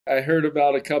I heard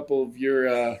about a couple of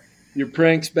your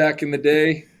pranks back in the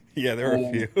day. Yeah, there were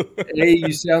a few.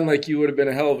 You sound like you would have been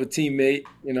a hell of a teammate.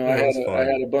 You know, It was I fun.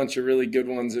 had a bunch of really good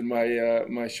ones in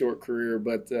my short career,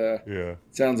 but Yeah. it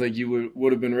sounds like you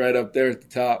would have been right up there at the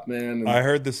top, man. I And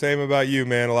heard the same about you,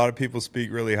 man. A lot of people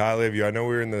speak really highly of you. I know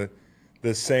we were in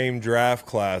the same draft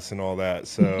class and all that,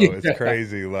 so it's yeah,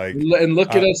 crazy. and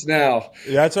look at us now.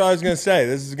 That's what I was going to say.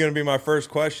 This is going to be my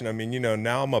first question. I mean,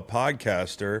 now I'm a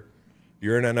podcaster.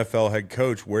 You're an NFL head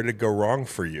coach. Where did it go wrong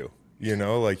for you? You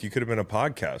could have been a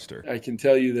podcaster. I can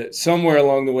tell you that somewhere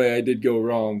along the way I did go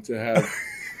wrong to have.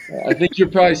 I think you're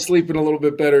probably sleeping a little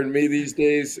bit better than me these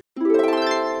days.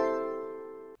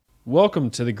 Welcome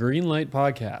to the Green Light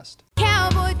Podcast.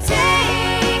 Cowboy,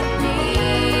 take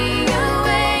me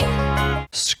away.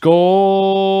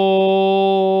 Skull!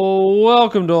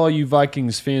 Welcome to all you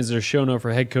Vikings fans that are showing up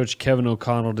for head coach Kevin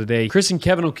O'Connell today. Chris and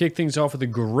Kevin will kick things off with a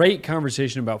great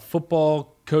conversation about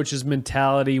football, coach's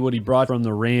mentality, what he brought from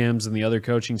the Rams and the other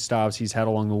coaching stops he's had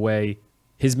along the way.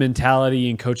 His mentality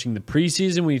in coaching the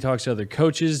preseason when he talks to other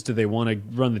coaches. Do they want to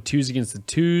run the twos against the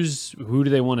twos? Who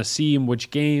do they want to see in which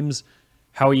games?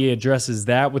 How he addresses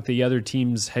that with the other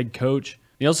team's head coach.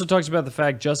 He also talks about the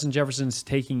fact Justin Jefferson's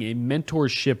taking a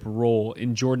mentorship role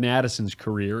in Jordan Addison's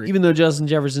career, even though Justin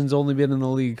Jefferson's only been in the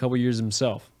league a couple years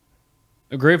himself.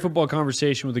 A great football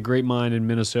conversation with a great mind in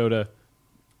Minnesota.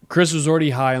 Chris was already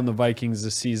high on the Vikings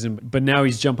this season, but now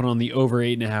he's jumping on the over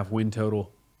 8.5 win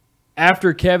total.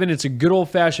 After Kevin, it's a good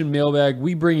old-fashioned mailbag.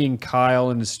 We bring in Kyle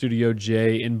into Studio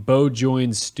J, and Beau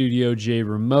joins Studio J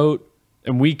remote.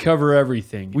 And we cover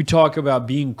everything. We talk about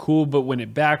being cool, but when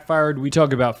it backfired. We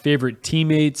talk about favorite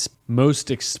teammates, most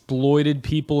exploited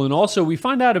people, and also we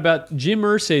find out about Jim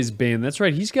Irsay's band. That's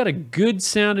right, he's got a good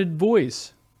sounded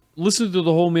voice. Listen to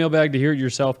the whole mailbag to hear it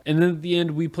yourself. And then at the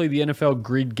end, we play the NFL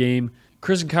grid game.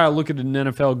 Chris and Kyle look at an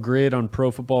NFL grid on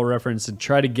Pro Football Reference and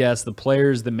try to guess the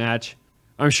players that match.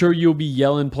 I'm sure you'll be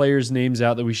yelling players' names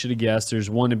out that we should have guessed.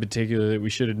 There's one in particular that we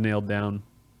should have nailed down.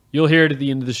 You'll hear it at the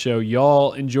end of the show.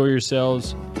 Y'all enjoy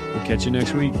yourselves. We'll catch you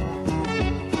next week.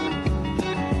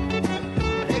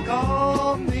 They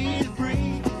call me the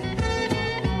breeze.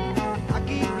 I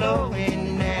keep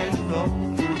blowing and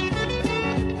blowing.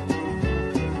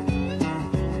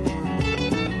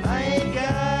 I ain't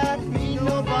got me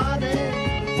nobody.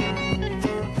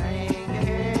 I ain't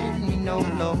got me no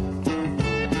low.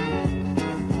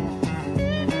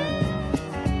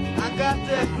 I got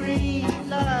the green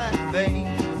light, babe.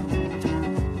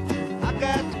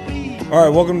 All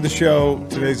right, welcome to the show.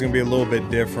 Today's going to be a little bit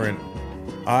different.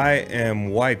 I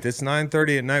am wiped. It's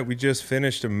 9:30 at night. We just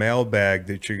finished a mailbag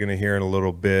that you're going to hear in a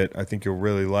little bit. I think you'll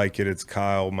really like it. It's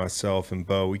Kyle, myself, and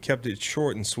Beau. We kept it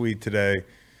short and sweet today.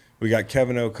 We got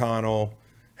Kevin O'Connell,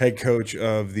 head coach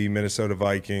of the Minnesota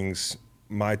Vikings.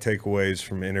 My takeaways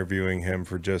from interviewing him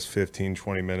for just 15,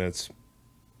 20 minutes.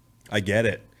 I get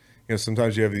it.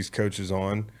 Sometimes you have these coaches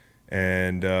on,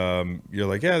 and you're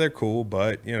like, yeah, they're cool,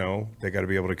 but, they got to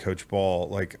be able to coach ball.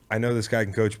 Like, I know this guy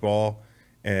can coach ball,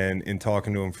 and in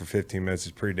talking to him for 15 minutes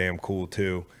is pretty damn cool,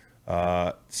 too.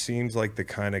 Seems like the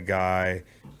kind of guy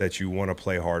that you want to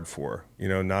play hard for.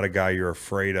 Not a guy you're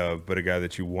afraid of, but a guy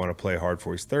that you want to play hard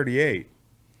for. He's 38.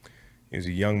 He's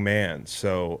a young man,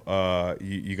 so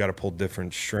you got to pull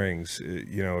different strings.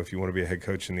 If you want to be a head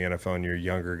coach in the NFL and you're a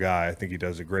younger guy, I think he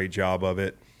does a great job of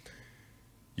it.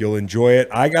 You'll enjoy it.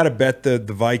 I got to bet the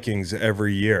Vikings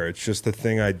every year. It's just the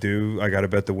thing I do. I got to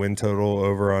bet the win total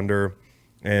over under,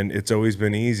 and it's always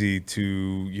been easy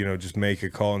to, just make a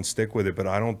call and stick with it. But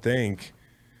I don't think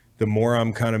the more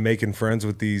I'm kind of making friends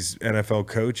with these NFL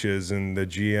coaches and the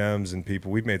GMs and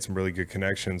people, we've made some really good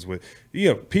connections with,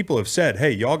 people have said,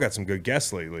 hey, y'all got some good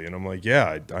guests lately. And I'm like,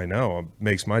 yeah, I know. It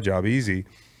makes my job easy.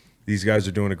 These guys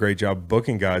are doing a great job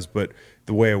booking guys, but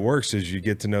the way it works is you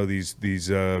get to know these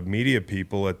media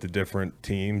people at the different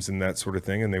teams and that sort of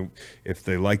thing, and if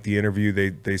they like the interview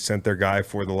they sent their guy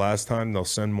for the last time, they'll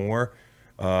send more.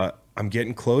 I'm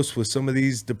getting close with some of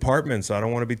these departments. I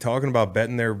don't want to be talking about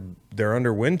betting their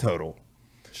under win total.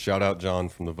 Shout out John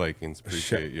from the Vikings.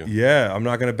 Appreciate you. Yeah, I'm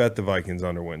not going to bet the Vikings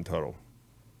under win total.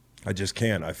 I just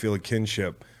can't. I feel a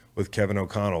kinship with Kevin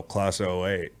O'Connell, class of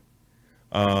 '08.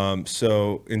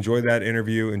 So enjoy that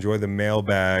interview. Enjoy the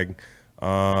mailbag.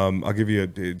 I'll give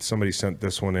you somebody sent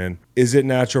this one in. Is it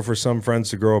natural for some friends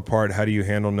to grow apart? How do you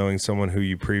handle knowing someone who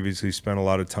you previously spent a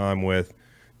lot of time with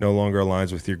no longer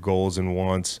aligns with your goals and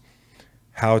wants?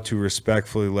 How to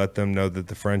respectfully let them know that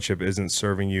the friendship isn't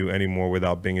serving you anymore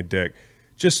without being a dick?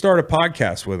 Just start a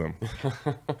podcast with them.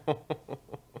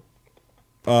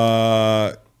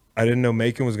 I didn't know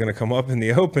Macon was going to come up in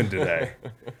the open today.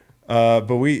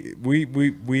 But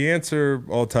we answer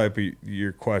all type of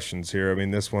your questions here. I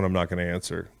mean, this one I'm not going to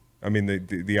answer. I mean,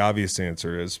 the obvious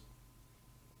answer is,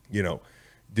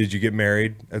 did you get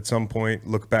married at some point?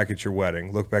 Look back at your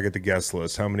wedding. Look back at the guest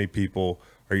list. How many people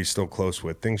are you still close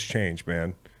with? Things change,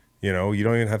 man. You don't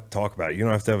even have to talk about it. You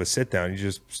don't have to have a sit down. You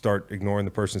just start ignoring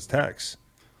the person's texts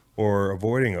or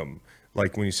avoiding them.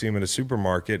 Like when you see them in a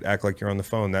supermarket, act like you're on the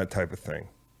phone, that type of thing.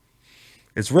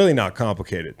 It's really not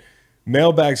complicated.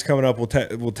 Mailbag's coming up.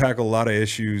 We'll tackle a lot of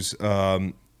issues.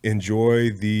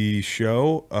 Enjoy the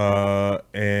show.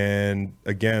 And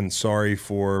again, sorry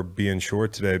for being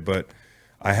short today, but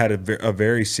I had a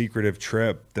very secretive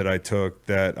trip that I took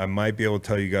that I might be able to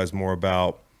tell you guys more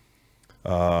about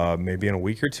maybe in a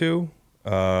week or two.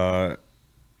 Either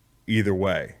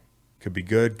way. Could be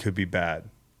good, could be bad.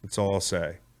 That's all I'll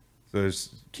say. So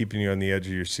there's keeping you on the edge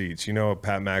of your seats.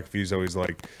 Pat McAfee's always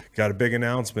like, got a big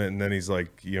announcement, and then he's like,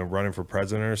 running for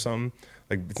president or something.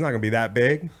 Like, it's not going to be that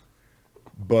big.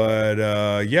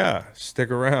 But, yeah, stick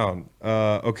around.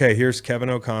 Okay, here's Kevin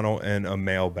O'Connell and a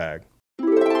mailbag.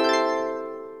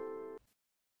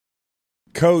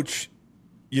 Coach,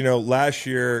 last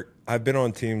year I've been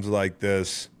on teams like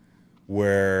this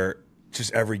where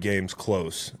just every game's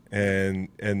close and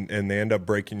they end up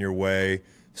breaking your way.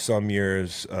 Some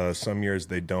years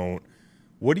they don't.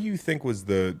 What do you think was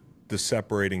the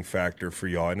separating factor for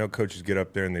y'all? I know coaches get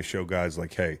up there and they show guys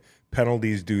like, hey,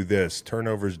 penalties do this,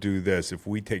 turnovers do this. If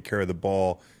we take care of the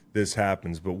ball, this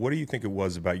happens. But what do you think it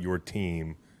was about your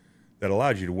team that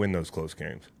allowed you to win those close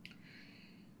games?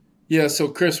 Yeah, so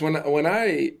Chris, when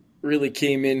I really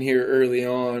came in here early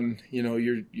on,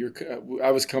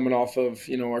 I was coming off of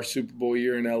our Super Bowl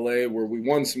year in LA where we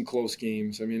won some close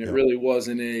games. I mean, it really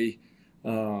wasn't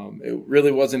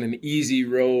an easy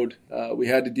road. We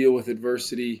had to deal with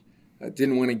adversity.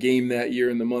 Didn't win a game that year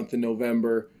in the month of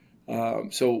November.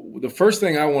 So the first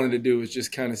thing I wanted to do was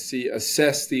just kind of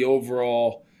assess the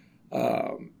overall,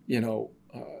 football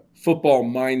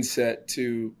mindset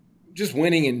to just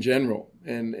winning in general.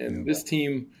 And this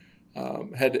team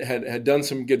had done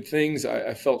some good things.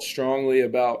 I felt strongly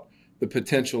about the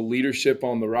potential leadership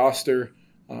on the roster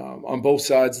on both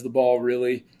sides of the ball,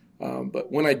 really.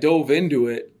 But when I dove into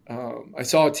it, I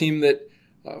saw a team that,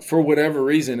 for whatever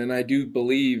reason, and I do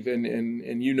believe, and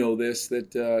this,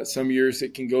 that some years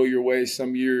it can go your way,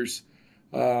 some years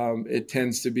it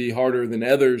tends to be harder than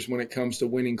others when it comes to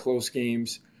winning close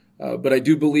games. But I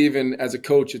do believe as a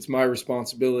coach, it's my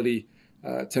responsibility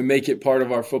to make it part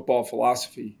of our football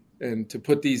philosophy and to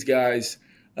put these guys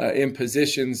in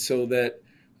positions so that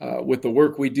with the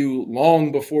work we do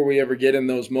long before we ever get in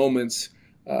those moments,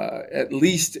 at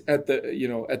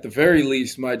the very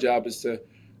least, my job is to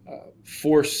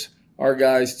force our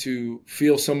guys to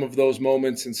feel some of those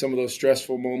moments and some of those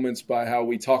stressful moments by how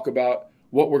we talk about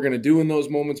what we're going to do in those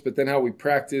moments, but then how we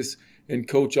practice and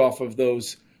coach off of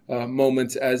those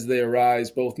moments as they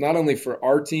arise, both not only for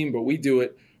our team, but we do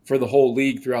it for the whole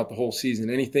league throughout the whole season.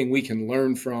 Anything we can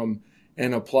learn from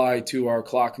and apply to our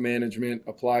clock management,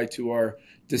 apply to our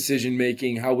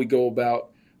decision-making, how we go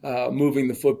about moving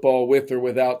the football with or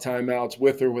without timeouts,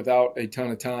 with or without a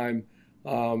ton of time.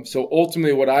 So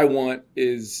ultimately what I want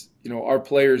is, our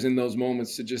players in those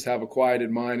moments to just have a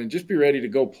quieted mind and just be ready to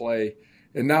go play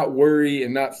and not worry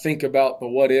and not think about the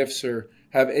what ifs or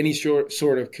have any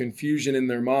sort of confusion in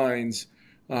their minds.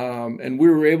 And we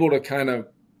were able to kind of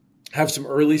have some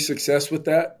early success with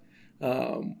that,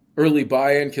 early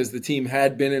buy-in, because the team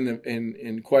had been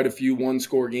in quite a few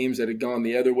one-score games that had gone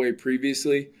the other way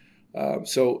previously.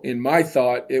 So in my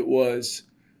thought, it was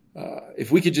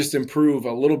if we could just improve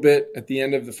a little bit at the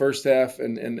end of the first half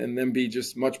and then be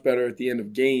just much better at the end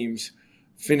of games,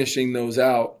 finishing those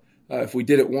out. If we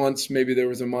did it once, maybe there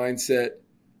was a mindset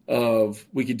of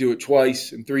we could do it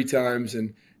twice and three times,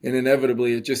 and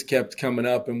inevitably it just kept coming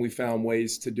up and we found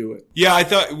ways to do it. Yeah,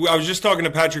 I was just talking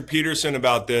to Patrick Peterson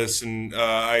about this, and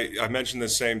I mentioned the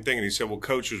same thing, and he said, well,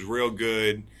 Coach was real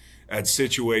good at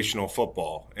situational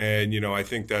football. And, I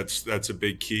think that's a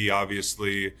big key,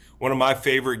 obviously. One of my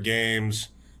favorite games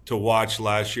to watch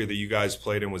last year that you guys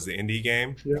played in was the Indy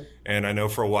game. Yeah. And I know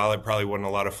for a while it probably wasn't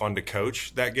a lot of fun to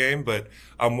coach that game, but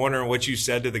I'm wondering what you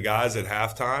said to the guys at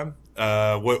halftime,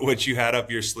 what you had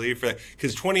up your sleeve for that.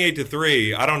 Because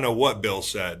 28-3, I don't know what Bill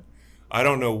said. I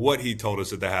don't know what he told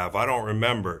us at the half. I don't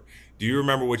remember. Do you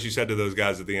remember what you said to those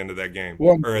guys at the end of that game,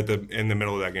 or in the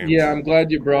middle of that game? Yeah, I'm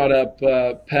glad you brought up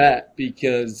Pat,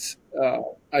 because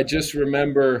I just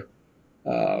remember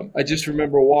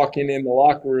walking in the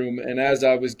locker room, and as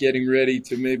I was getting ready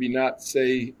to maybe not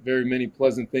say very many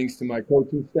pleasant things to my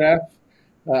coaching staff,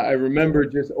 I remember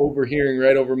just overhearing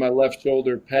right over my left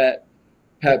shoulder Pat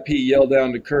Pat P yelled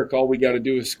down to Kirk, all we got to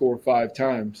do is score 5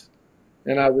 times.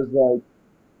 And I was like,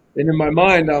 and in my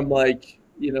mind, I'm like,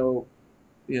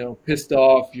 pissed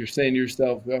off. You're saying to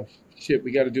yourself, oh, shit,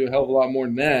 we got to do a hell of a lot more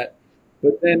than that.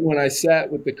 But then when I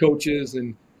sat with the coaches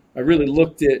and I really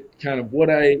looked at kind of what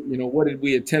did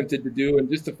we attempted to do, and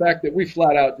just the fact that we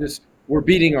flat out just were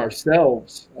beating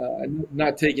ourselves,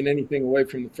 not taking anything away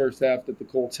from the first half that the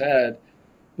Colts had,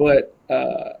 but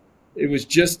it was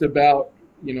just about,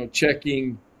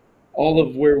 checking all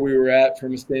of where we were at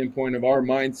from a standpoint of our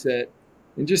mindset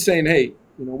and just saying, hey,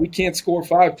 we can't score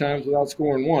 5 times without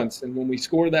scoring once. And when we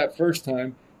score that first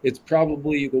time, it's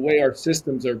probably the way our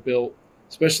systems are built,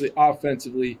 especially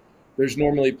offensively. There's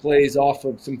normally plays off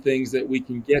of some things that we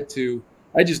can get to.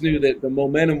 I just knew that the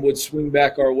momentum would swing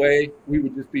back our way. We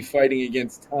would just be fighting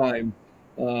against time,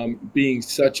 being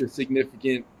such a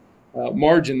significant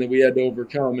margin that we had to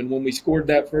overcome. And when we scored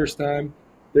that first time,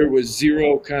 there was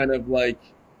zero kind of like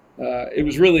it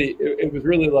was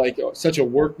really like such a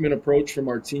workman approach from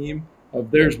our team of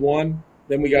there's 1,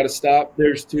 then we got to stop,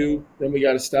 there's 2, then we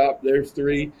got to stop, there's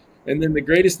 3. And then the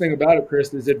greatest thing about it,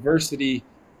 Chris, is adversity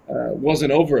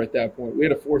wasn't over at that point. We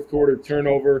had a fourth quarter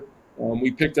turnover.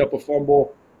 We picked up a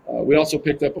fumble. We also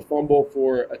picked up a fumble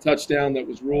for a touchdown that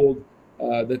was ruled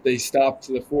that they stopped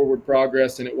the forward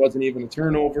progress, and it wasn't even a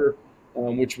turnover,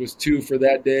 which was 2 for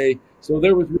that day. So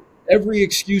there was every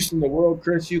excuse in the world,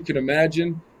 Chris, you could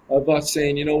imagine, of us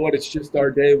saying, you know what, it's just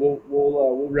our day.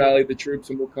 We'll rally the troops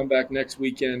and we'll come back next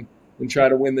weekend and try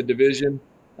to win the division.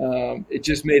 It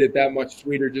just made it that much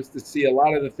sweeter just to see a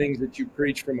lot of the things that you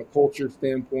preach from a culture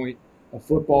standpoint, a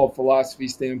football philosophy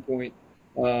standpoint.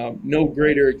 No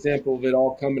greater example of it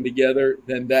all coming together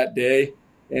than that day.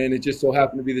 And it just so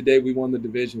happened to be the day we won the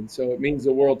division. So it means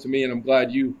the world to me, and I'm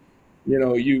glad you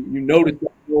noticed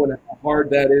how hard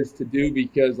that is to do,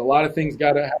 because a lot of things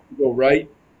got to have to go right.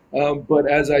 But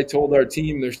as I told our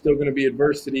team, there's still going to be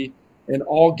adversity, and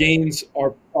all gains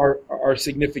are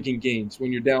significant gains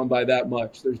when you're down by that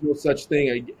much. There's no such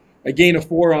thing. A gain of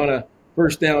 4 on a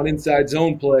first down inside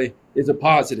zone play is a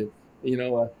positive.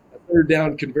 A third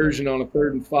down conversion on a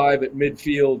 3rd and 5 at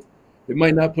midfield, it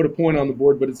might not put a point on the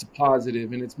board, but it's a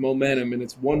positive, and it's momentum, and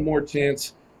it's one more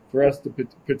chance for us to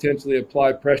potentially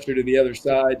apply pressure to the other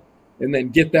side and then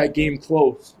get that game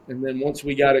close. And then once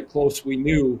we got it close, we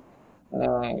knew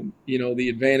the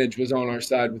advantage was on our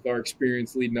side with our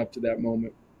experience leading up to that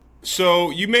moment. So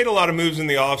you made a lot of moves in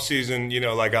the offseason.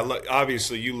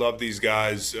 Obviously you love these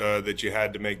guys that you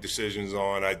had to make decisions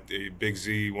on. Big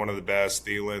Z, one of the best,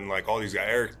 Thielen, like all these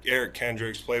guys. Eric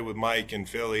Kendricks played with Mike in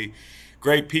Philly.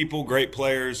 Great people, great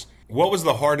players. What was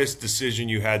the hardest decision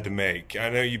you had to make? I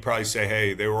know you probably say,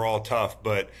 hey, they were all tough,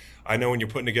 but I know when you're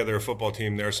putting together a football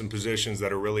team, there are some positions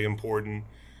that are really important.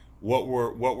 What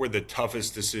were the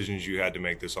toughest decisions you had to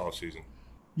make this offseason?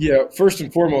 Yeah, first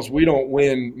and foremost, we don't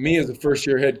win. Me as a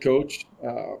first-year head coach,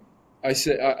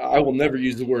 I will never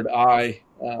use the word I.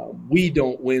 We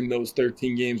don't win those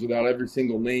 13 games without every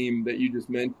single name that you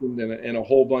just mentioned and a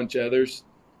whole bunch of others.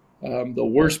 The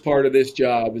worst part of this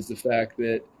job is the fact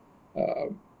that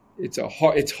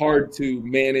it's hard to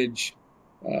manage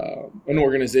an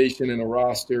organization and a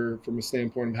roster from a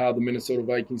standpoint of how the Minnesota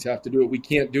Vikings have to do it. We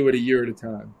can't do it a year at a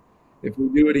time. If we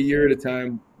do it a year at a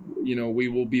time, we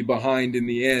will be behind in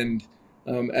the end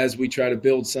as we try to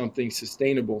build something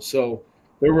sustainable. So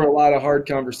there were a lot of hard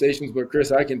conversations, but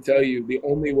Chris, I can tell you the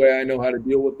only way I know how to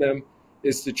deal with them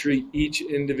is to treat each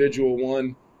individual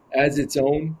one as its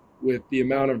own, with the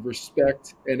amount of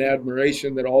respect and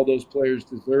admiration that all those players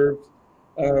deserve,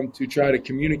 to try to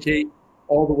communicate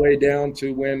all the way down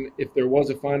to if there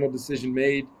was a final decision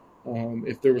made,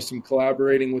 if there was some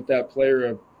collaborating with that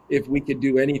player, if we could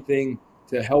do anything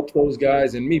to help those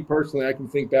guys. And me personally, I can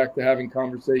think back to having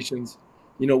conversations,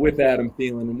 with Adam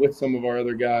Thielen and with some of our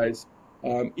other guys,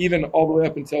 even all the way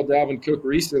up until Dalvin Cook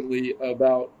recently,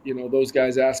 about, those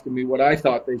guys asking me what I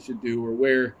thought they should do or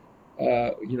where,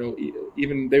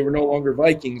 even they were no longer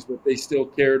Vikings, but they still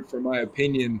cared for my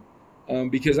opinion,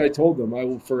 because I told them I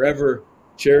will forever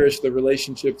cherish the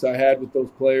relationships I had with those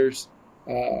players,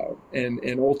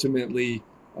 and ultimately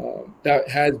that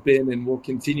has been and will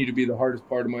continue to be the hardest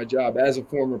part of my job as a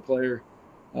former player,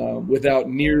 without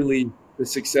nearly the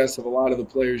success of a lot of the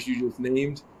players you just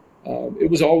named. It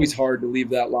was always hard to leave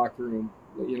that locker room,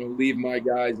 leave my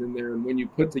guys in there. And when you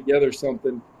put together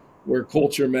something where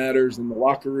culture matters and the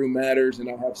locker room matters, and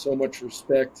I have so much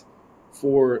respect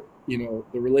for, the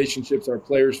relationships our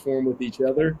players form with each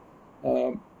other,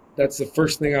 that's the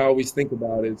first thing I always think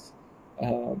about is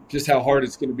just how hard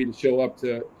it's going to be to show up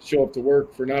to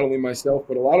work for not only myself,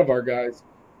 but a lot of our guys,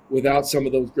 without some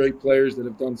of those great players that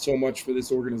have done so much for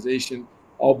this organization.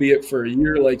 albeit for a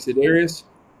year like Za'Darius,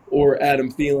 or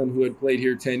Adam Thielen, who had played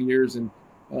here 10 years and,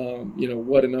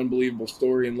 what an unbelievable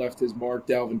story and left his mark.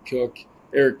 Dalvin Cook,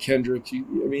 Eric Kendricks.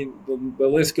 The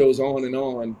list goes on and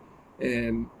on.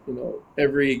 And,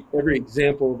 every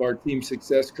example of our team's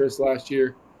success, Chris, last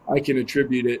year, I can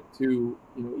attribute it to,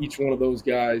 each one of those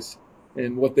guys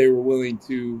and what they were willing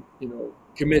to,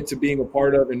 commit to being a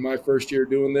part of in my first year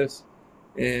doing this.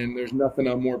 And there's nothing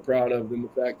I'm more proud of than the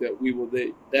fact that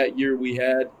that year we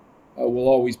had will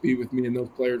always be with me, and those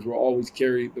players will always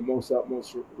carry the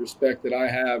utmost respect that I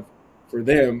have for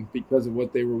them because of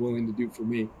what they were willing to do for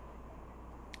me.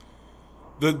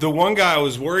 The one guy I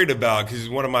was worried about, because he's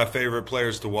one of my favorite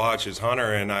players to watch, is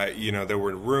Hunter, and there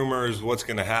were rumors what's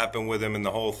going to happen with him and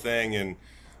the whole thing, and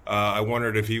I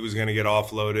wondered if he was going to get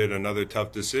offloaded, another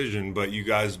tough decision, but you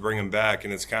guys bring him back,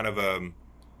 and it's kind of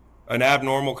an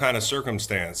abnormal kind of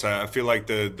circumstance. I feel like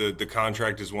the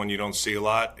contract is one you don't see a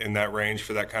lot in that range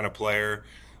for that kind of player,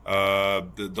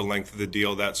 the length of the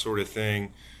deal, that sort of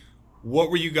thing.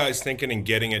 What were you guys thinking in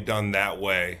getting it done that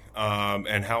way,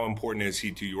 and how important is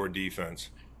he to your defense?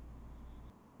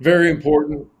 Very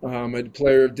important. A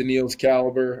player of Daniil's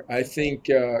caliber. I think,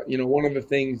 one of the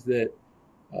things that,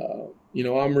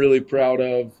 I'm really proud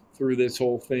of through this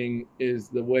whole thing is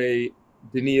the way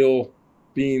Daniil,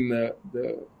 being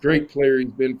the great player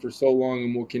he's been for so long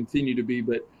and will continue to be.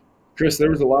 But, Chris, there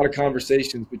was a lot of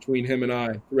conversations between him and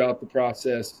I throughout the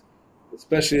process,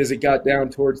 especially as it got down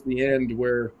towards the end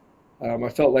where I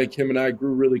felt like him and I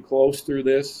grew really close through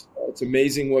this. It's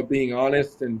amazing what being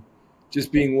honest and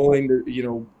just being willing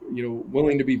to,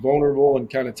 willing to be vulnerable and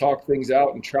kind of talk things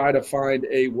out and try to find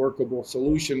a workable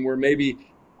solution where maybe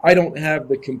I don't have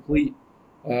the complete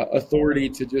authority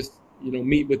to just,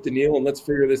 meet with Daniil and let's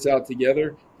figure this out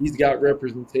together. He's got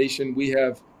representation. We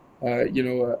have,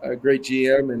 a great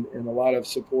GM and a lot of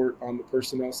support on the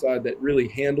personnel side that really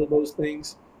handle those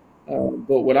things.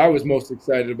 But what I was most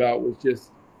excited about was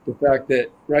just the fact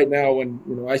that right now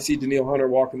when, I see Daniil Hunter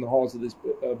walking the halls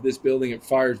of this building, it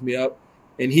fires me up,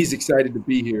 and he's excited to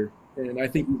be here. And I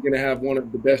think he's going to have one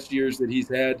of the best years that he's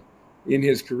had in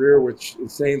his career, which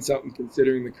is saying something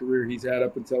considering the career he's had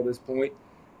up until this point.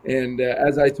 And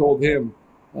as I told him,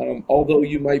 although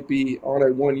you might be on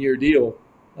a one-year deal,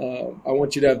 I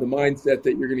want you to have the mindset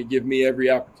that you're going to give me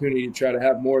every opportunity to try to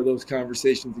have more of those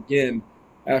conversations again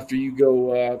after you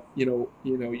go,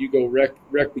 you go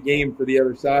wreck the game for the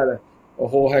other side a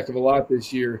whole heck of a lot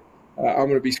this year. I'm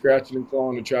going to be scratching and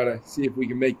clawing to try to see if we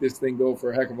can make this thing go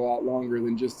for a heck of a lot longer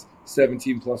than just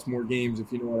 17 plus more games,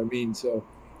 if you know what I mean. So,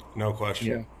 no question.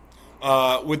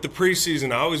 Yeah. With the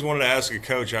preseason, I always wanted to ask a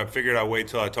coach. I figured I'd wait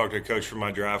till I talked to a coach for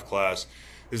my draft class.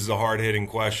 This is a hard-hitting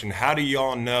question. How do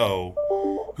y'all know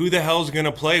who the hell's going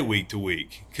to play week to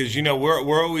week? Because,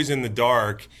 we're always in the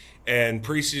dark, and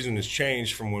preseason has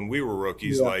changed from when we were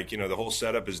rookies. Yeah. The whole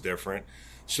setup is different.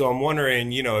 So I'm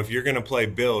wondering, if you're going to play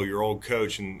Bill, your old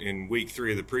coach, in week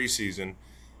 3 of the preseason,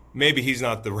 maybe he's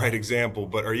not the right example,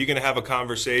 but are you going to have a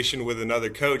conversation with another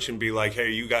coach and be like, hey,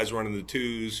 you guys running the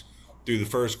twos through the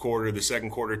first quarter, the second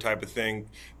quarter type of thing?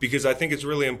 Because I think it's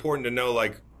really important to know,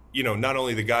 not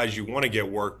only the guys you want to get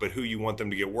work, but who you want them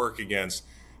to get work against.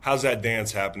 How's that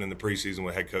dance happen in the preseason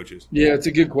with head coaches? Yeah, it's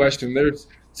a good question.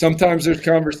 Sometimes there's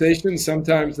conversations,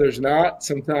 sometimes there's not.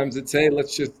 Sometimes it's, hey,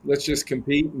 let's just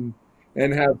compete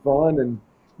and have fun.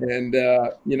 And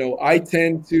I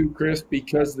tend to, Chris,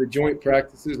 because the joint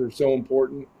practices are so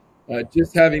important,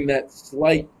 just having that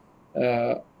slight,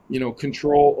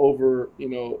 control over,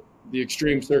 the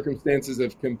extreme circumstances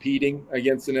of competing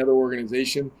against another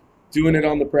organization, doing it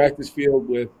on the practice field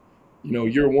with,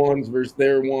 your ones versus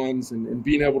their ones, and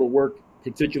being able to work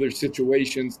particular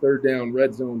situations, third down,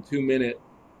 red zone, 2-minute.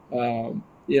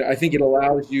 I think it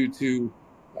allows you to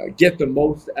get the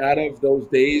most out of those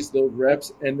days, those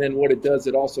reps. And then what it does,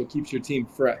 it also keeps your team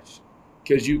fresh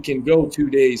because you can go 2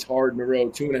 days hard in a row,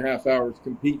 2.5 hours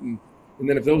competing. And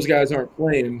then if those guys aren't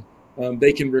playing,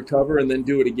 they can recover and then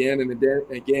do it again and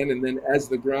again. And then as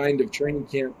the grind of training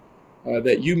camp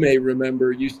that you may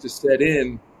remember used to set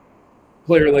in,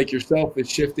 player like yourself is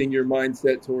shifting your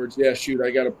mindset towards,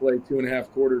 I got to play 2.5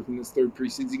 quarters in this third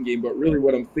preseason game. But really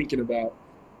what I'm thinking about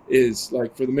is,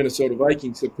 like, for the Minnesota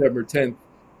Vikings, September 10th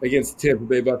against the Tampa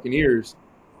Bay Buccaneers.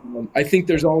 I think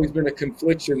there's always been a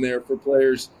confliction there for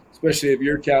players, especially of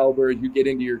your caliber as you get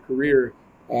into your career.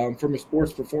 From a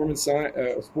sports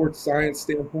sports science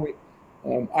standpoint,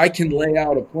 I can lay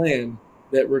out a plan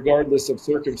that regardless of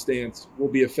circumstance will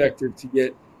be effective to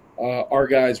get our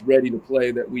guys ready to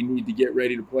play that we need to get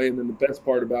ready to play. And then the best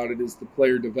part about it is the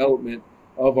player development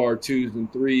of our 2s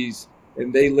and 3s.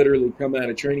 And they literally come out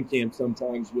of training camp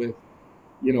sometimes with,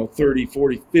 30,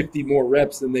 40, 50 more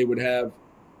reps than they would have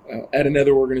at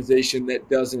another organization that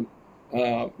doesn't,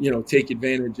 take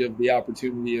advantage of the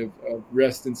opportunity of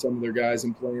resting some of their guys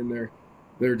and playing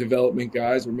their development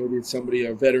guys, or maybe it's somebody,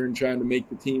 a veteran, trying to make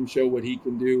the team show what he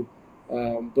can do.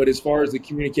 But as far as the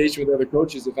communication with other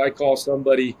coaches, if I call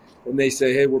somebody and they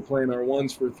say, hey, we're playing our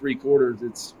ones for 3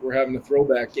 quarters, we're having a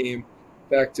throwback game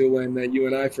back to when you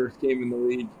and I first came in the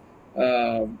league.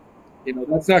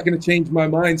 That's not going to change my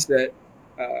mindset.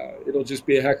 It'll just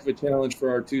be a heck of a challenge for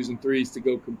our 2s and 3s to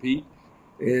go compete.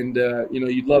 And,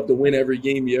 you'd love to win every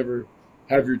game you ever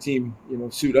have your team,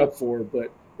 suit up for.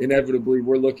 But inevitably,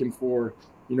 we're looking for,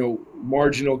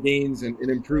 marginal gains and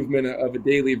improvement of a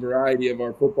daily variety of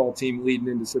our football team leading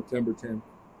into September 10th.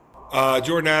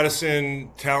 Jordan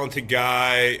Addison, talented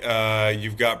guy.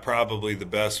 You've got probably the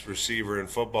best receiver in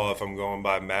football if I'm going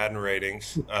by Madden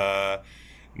ratings.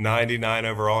 99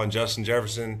 overall, and Justin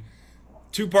Jefferson.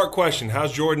 2-part question.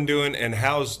 How's Jordan doing, and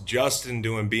how's Justin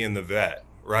doing being the vet,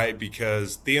 right?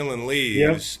 Because Thielen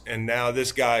leaves, and now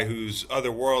this guy who's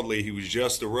otherworldly, he was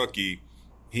just a rookie,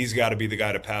 he's got to be the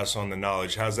guy to pass on the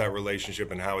knowledge. How's that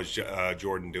relationship, and how is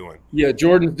Jordan doing? Yeah,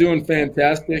 Jordan's doing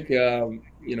fantastic.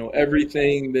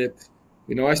 Everything that,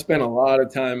 I spent a lot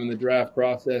of time in the draft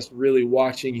process really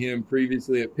watching him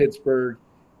previously at Pittsburgh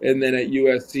and then at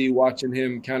USC, watching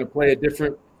him kind of play a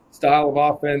different style of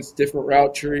offense, different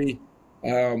route tree.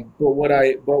 But what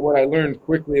I learned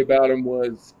quickly about him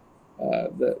was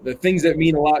the things that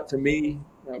mean a lot to me: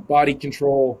 body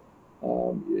control,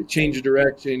 change of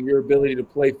direction, your ability to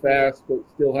play fast but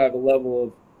still have a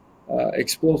level of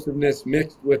explosiveness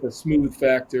mixed with a smooth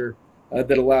factor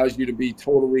that allows you to be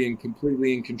totally and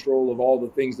completely in control of all the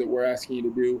things that we're asking you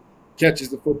to do.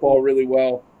 Catches the football really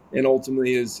well, and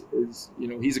ultimately is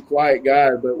he's a quiet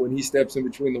guy, but when he steps in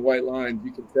between the white lines,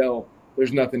 you can tell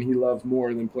there's nothing he loves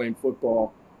more than playing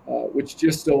football, which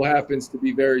just so happens to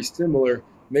be very similar.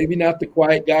 Maybe not the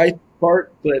quiet guy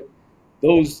part, but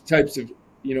those types of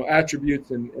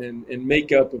attributes and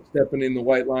makeup of stepping in the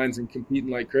white lines and competing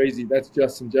like crazy. That's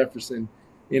Justin Jefferson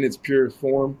in its purest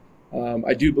form.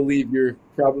 I do believe you're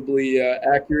probably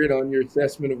accurate on your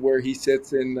assessment of where he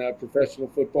sits in professional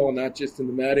football, not just in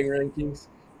the Madden rankings,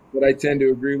 but I tend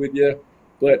to agree with you.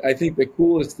 But I think the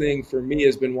coolest thing for me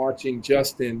has been watching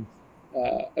Justin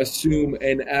assume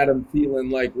an Adam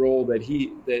Thielen-like role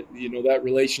that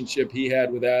relationship he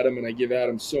had with Adam, and I give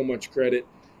Adam so much credit.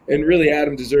 And really,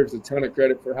 Adam deserves a ton of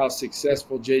credit for how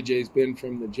successful JJ's been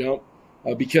from the jump,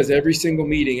 because every single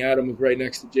meeting, Adam was right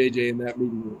next to JJ in that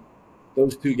meeting room.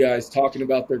 Those two guys talking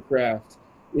about their craft,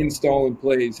 installing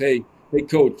plays. Hey,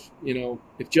 coach,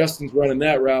 if Justin's running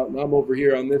that route and I'm over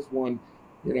here on this one,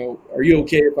 are you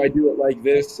okay if I do it like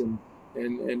this? And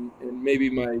maybe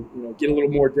get a little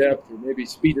more depth, or maybe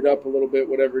speed it up a little bit,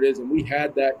 whatever it is. And we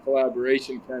had that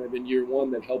collaboration kind of in year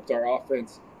one that helped our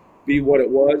offense be what it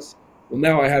was. Well,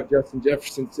 now I have Justin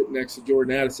Jefferson sitting next to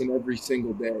Jordan Addison every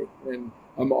single day. And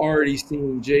I'm already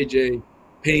seeing JJ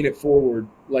paying it forward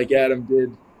like Adam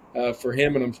did for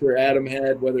him. And I'm sure Adam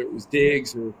had, whether it was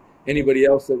Diggs or anybody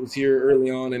else that was here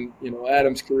early on in,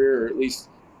 Adam's career, or at least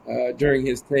during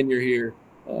his tenure here.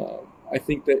 I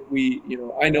think that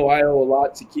I know I owe a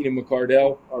lot to Keenan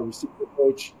McCardell, our receiver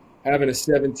coach, having a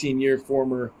 17-year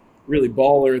former really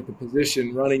baller at the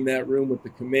position, running that room with the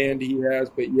command he has,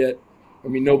 but yet,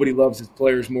 nobody loves his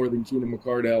players more than Keenan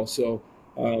McCardell. So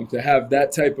to have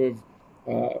that type of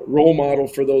role model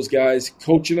for those guys,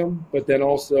 coaching them, but then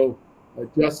also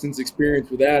Justin's experience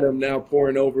with Adam now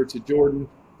pouring over to Jordan.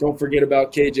 Don't forget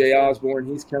about KJ Osborne.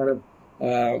 He's kind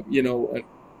of,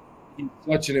 he's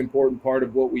such an important part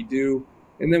of what we do.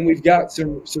 And then we've got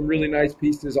some really nice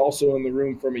pieces also in the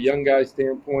room from a young guy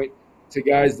standpoint to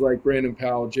guys like Brandon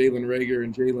Powell, Jalen Reagor,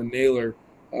 and Jalen Naylor,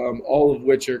 all of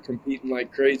which are competing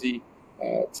like crazy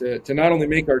to not only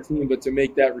make our team, but to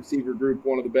make that receiver group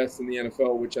one of the best in the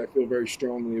NFL, which I feel very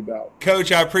strongly about.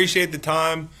 Coach, I appreciate the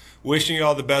time. Wishing you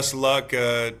all the best of luck,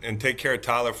 and take care of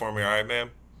Tyler for me, all right,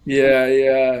 man?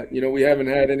 Yeah. We haven't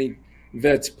had any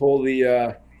vets pull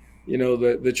the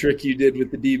trick you did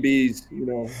with the DBs,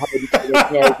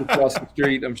 cars across the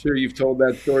street. I'm sure you've told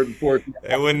that story before.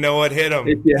 They wouldn't know what hit them.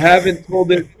 If you haven't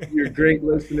told it, you're great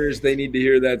listeners. They need to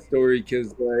hear that story,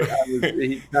 because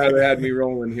Tyler had me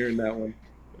rolling hearing that one.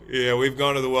 Yeah, we've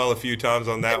gone to the well a few times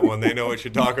on that one. They know what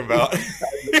you're talking about.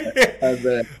 I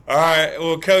bet. All right.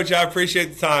 Well, Coach, I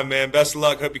appreciate the time, man. Best of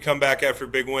luck. Hope you come back after a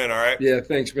big win, all right? Yeah,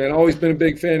 thanks, man. Always been a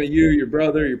big fan of you, your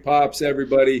brother, your pops,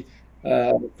 everybody.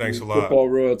 Thanks a lot. Football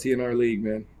royalty in our league,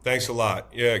 man. Thank a lot.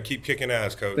 Yeah, keep kicking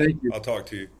ass, Coach. Thank you. I'll talk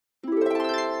to you.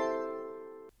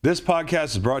 This podcast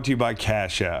is brought to you by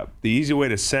Cash App, the easy way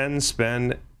to send,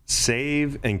 spend,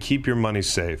 Save and keep your money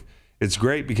safe. It's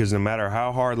great because no matter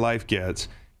how hard life gets,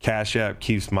 Cash App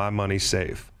keeps my money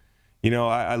safe. You know,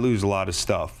 I lose a lot of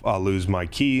stuff. I'll lose my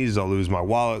keys. I'll lose my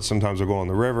wallet. Sometimes I'll go on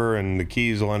the river and the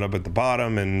keys will end up at the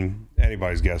bottom and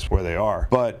anybody's guess where they are.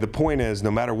 But the point is, no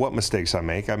matter what mistakes I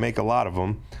make a lot of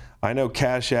them, I know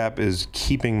Cash App is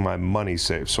keeping my money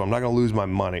safe. So I'm not going to lose my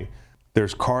money.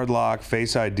 There's card lock,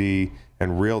 Face ID,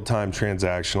 and real-time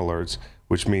transaction alerts,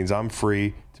 which means I'm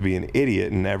free to be an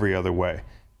idiot in every other way.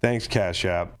 Thanks, Cash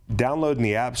App. Download in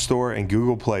the App Store and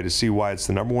Google Play to see why it's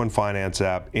the #1 finance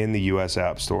app in the U.S.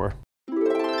 App Store.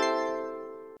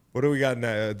 What do we got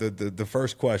now? The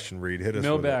first question, Reed. Hit us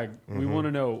Mailbag. with it. We want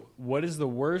to know, what is the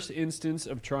worst instance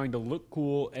of trying to look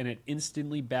cool and it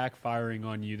instantly backfiring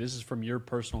on you? This is from your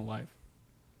personal life.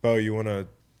 Beau,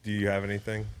 do you have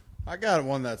anything? I got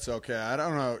one that's okay. I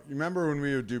don't know. You remember when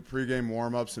we would do pregame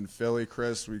warm-ups in Philly,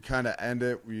 Chris? We kind of end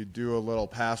it. We do a little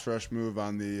pass rush move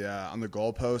on the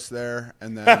goalpost there,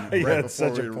 and then right it's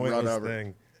before such we a run pointless over.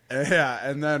 thing. Yeah,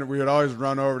 and then we would always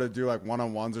run over to do like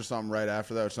one-on-ones or something right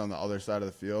after that, which is on the other side of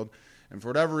the field. And for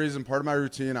whatever reason, part of my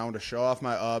routine, I wanted to show off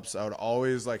my ups. I would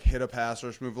always like hit a pass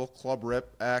rush move, a little club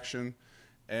rip action,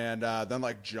 and then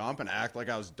like jump and act like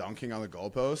I was dunking on the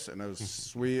goalpost, and it was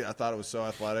sweet. I thought it was so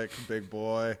athletic, big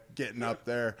boy, getting up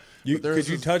there. Could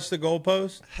you touch the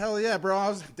goalpost? Hell yeah, bro! I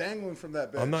was dangling from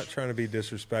that bitch. I'm not trying to be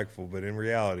disrespectful, but in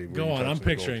reality, were Go you on, I'm touching the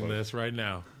picturing goalpost? this right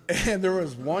now. And there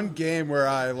was one game where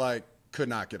I like could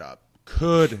not get up.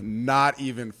 Could not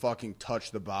even fucking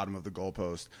touch the bottom of the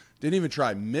goalpost. Didn't even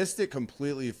try. Missed it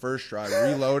completely first try.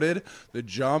 Reloaded the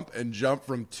jump and jumped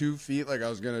from 2 feet like I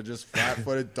was going to just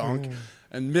flat-footed dunk.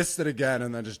 And missed it again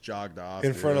and then just jogged off.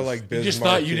 In front of like Biz You just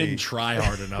thought you Markie. didn't try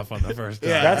hard enough on the first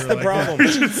time. That's You're the like, problem. I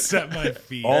should set my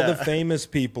feet. All the famous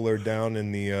people are down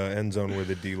in the end zone where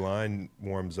the D-line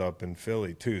warms up in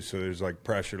Philly, too. So there's like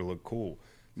pressure to look cool.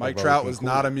 Mike Like, Trout looking was cool.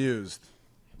 not amused.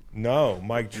 No,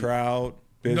 Mike Trout.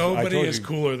 I Nobody told is you,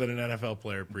 cooler than an NFL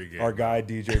player pregame. Our guy,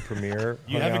 DJ Premier.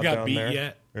 You hung haven't out got down beat there.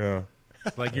 yet? Yeah.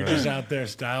 Like you're just out there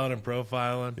styling and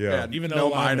profiling. Yeah. Even No though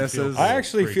linemen feel minuses. cool I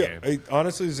actually feel, pregame.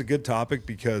 honestly, this is a good topic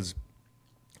because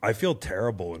I feel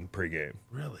terrible in pregame.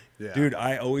 Really? Yeah. Dude,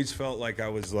 I always felt like I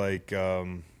was like, I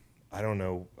don't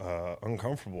know,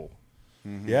 uncomfortable.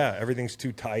 Yeah, everything's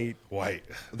too tight. White.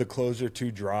 The clothes are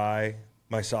too dry.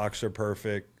 My socks are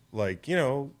perfect. Like, you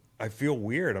know, I feel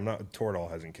weird. I'm not,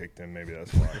 Toradol hasn't kicked in. Maybe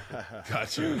that's why.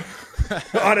 Got you.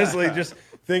 Honestly, just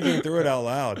thinking through it out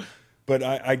loud. But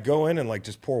I go in and like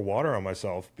just pour water on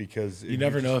myself because You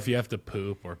never know if you have to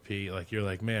poop or pee. Like you're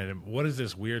like, man, what is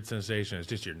this weird sensation? It's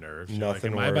just your nerves. You're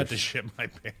Nothing like, am I about worse. to shit my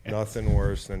pants? nothing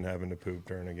worse than having to poop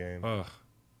during a game. Ugh.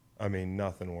 I mean,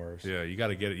 nothing worse. Yeah, you got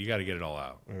to get it. You got to get it all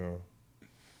out. Yeah.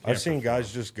 I've seen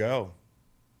guys just go.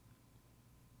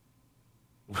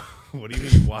 What do you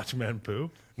mean? You watch men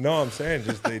poop? No, I'm saying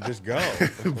they just go.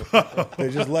 They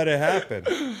just let it happen.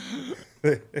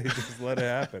 They just let it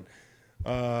happen.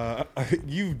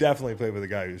 You've definitely played with a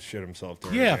guy who's shit himself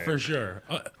during Yeah, a game. for sure.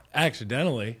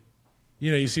 Accidentally,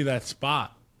 you see that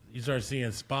spot. You start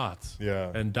seeing spots.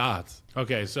 Yeah. And dots.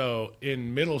 Okay, so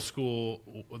in middle school,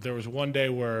 there was one day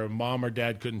where mom or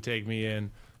dad couldn't take me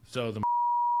in, so the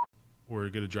were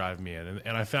going to drive me in,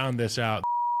 and I found this out.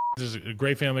 This is a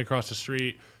great family across the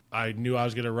street. I knew I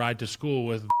was going to ride to school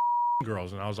with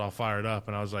girls, and I was all fired up,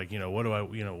 and I was like, what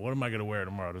am I going to wear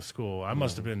tomorrow to school? I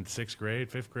must have been 6th grade,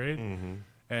 5th grade. Mm-hmm.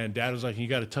 And Dad was like, you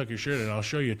got to tuck your shirt in. I'll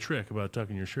show you a trick about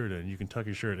tucking your shirt in. You can tuck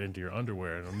your shirt into your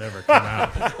underwear, and it'll never come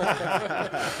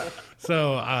out.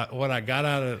 So when I got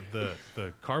out of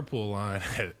the carpool line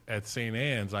at St.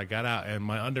 Anne's, I got out, and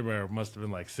my underwear must have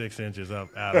been like 6 inches up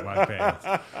out of my pants.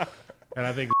 And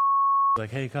I think like,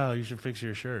 hey, Kyle, you should fix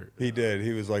your shirt. He did.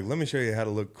 He was like, let me show you how to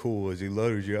look cool as he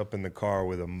loaded you up in the car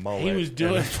with a mullet. He was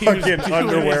doing and he was fucking doing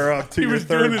underwear his- up to he your was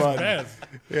doing third his button. best.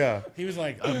 Yeah. He was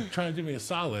like, I'm trying to do me a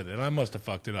solid, and I must have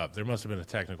fucked it up. There must have been a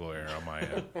technical error on my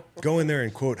end. Go in there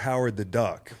and quote Howard the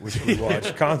Duck, which we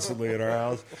watch constantly at our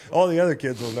house. All the other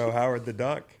kids will know Howard the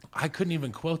Duck. I couldn't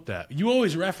even quote that. You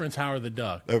always reference Howard the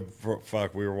Duck.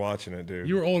 Fuck, we were watching it, dude.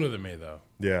 You were older than me, though.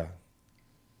 Yeah.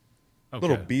 Okay.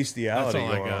 Little bestiality That's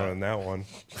all I going got. on in that one.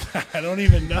 I don't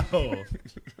even know.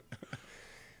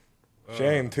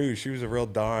 Shame, too. She was a real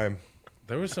dime.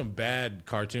 There were some bad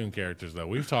cartoon characters, though.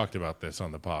 We've talked about this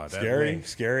on the pod. Scary?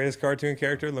 Scariest cartoon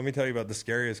character? Let me tell you about the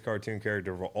scariest cartoon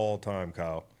character of all time,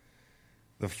 Kyle.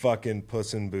 The fucking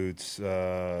Puss in Boots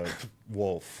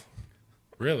wolf.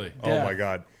 Really? Oh, Yeah. my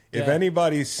God. Yeah. If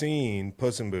anybody's seen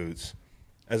Puss in Boots,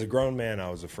 as a grown man, I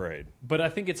was afraid. But I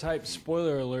think it's hype.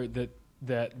 Spoiler alert that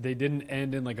they didn't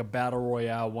end in like a battle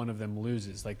royale. One of them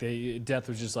loses. Like death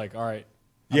was just like, all right,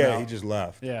 Yeah, out. he just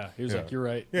left. Yeah, he was Yeah. like, "You're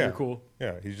right. Yeah. You're cool."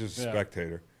 Yeah, he's just a Yeah.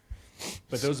 spectator.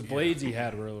 But those blades he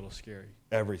had were a little scary.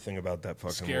 Everything about that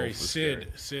fucking Scary. wolf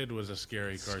was Sid was a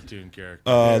scary cartoon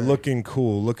character. looking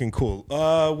cool.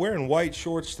 Wearing white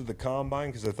shorts to the combine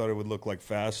because I thought it would look like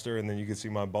faster, and then you could see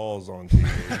my balls on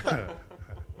TV.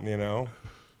 You know,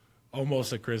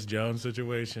 Almost a Chris Jones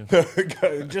situation.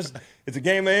 just it's a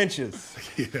game of inches.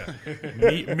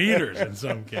 Yeah. Meters in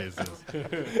some cases.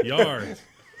 Yards.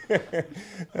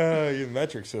 Your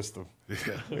metric system.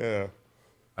 Yeah.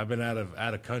 I've been out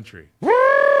of country.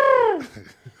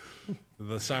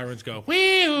 The sirens go,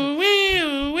 wee-oo,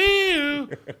 wee-oo, wee-oo.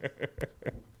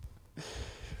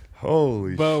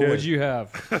 Holy Beau, shit! what'd you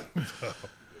have?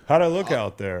 How'd I look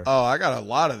out there? Oh, I got a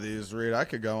lot of these, Reed. I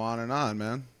could go on and on,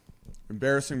 man.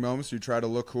 Embarrassing moments you try to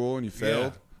look cool and you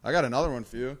failed. Yeah. I got another one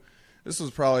for you. This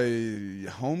was probably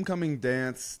homecoming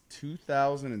dance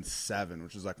 2007,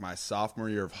 which is like my sophomore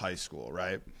year of high school,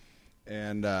 right?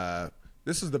 And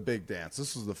this is the big dance.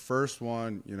 This was the first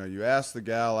one. You know, you ask the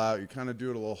gal out. You kind of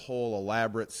do a whole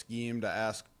elaborate scheme to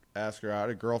ask her out. I had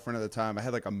a girlfriend at the time. I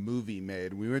had like a movie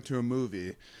made. We went to a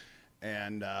movie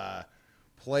and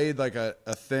played like a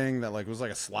thing that like was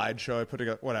like a slideshow I put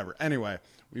together. Whatever. Anyway,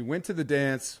 we went to the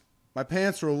dance. My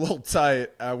pants were a little tight.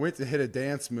 I went to hit a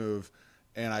dance move,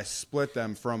 and I split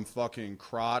them from fucking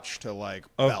crotch to like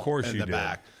belt in the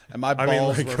back. And my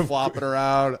balls were flopping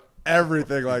around.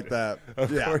 Everything like that. Of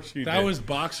course you did. That was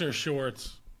boxer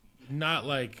shorts, not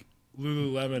like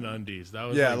Lululemon undies. That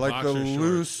was like the boxer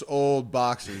loose old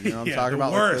boxers. You know what I'm talking the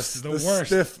about? worst, Like the worst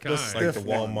stiff, kind. the Like stiff the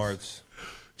ones. Walmarts.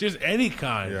 Just any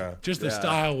kind. Yeah. Just the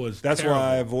style was That's terrible.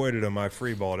 why I avoided them. I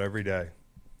freeballed every day.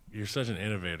 You're such an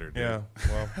innovator, dude. Yeah.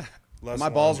 Well, less My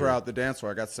balls were laundry. out the dance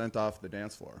floor. I got sent off the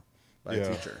dance floor by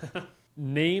a teacher.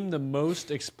 Name the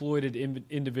most exploited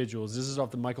individuals. This is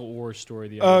off the Michael Orr story.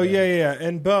 The Oh other day. yeah.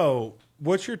 And Beau,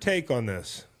 what's your take on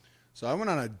this? So I went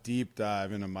on a deep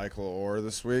dive into Michael Orr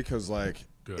this week because, like,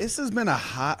 Good. this has been a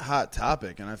hot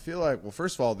topic. And I feel like, well,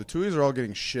 first of all, the Tuohys are all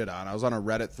getting shit on. I was on a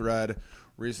Reddit thread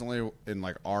recently in,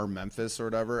 like, our Memphis or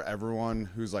whatever. Everyone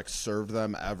who's, like, served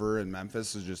them ever in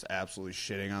Memphis is just absolutely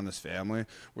shitting on this family,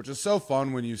 which is so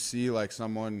fun when you see, like,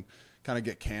 someone kind of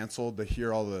get canceled to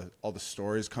hear all the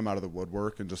stories come out of the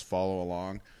woodwork and just follow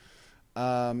along.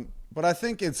 But I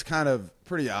think it's kind of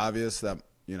pretty obvious that,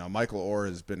 you know, Michael Orr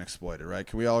has been exploited, right?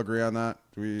 Can we all agree on that?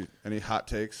 Any hot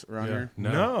takes around Yeah. here?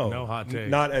 No hot take.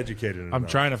 Not educated enough. I'm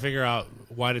trying to figure out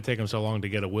why did it take them so long to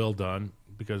get a will done,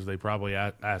 because they probably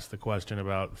asked the question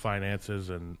about finances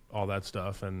and all that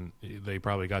stuff, and they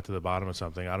probably got to the bottom of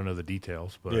something. I don't know the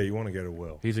details, but Yeah, you want to get a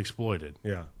will. he's exploited.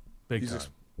 Yeah. Big time.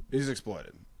 He's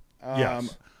exploited.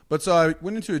 Yes. But so I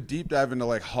went into a deep dive into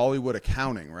like Hollywood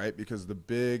accounting, right? Because the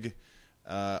big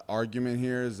argument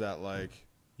here is that, like,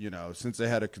 you know, since they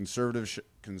had a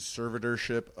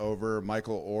conservatorship over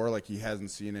Michael Orr, like, he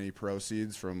hasn't seen any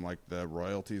proceeds from like the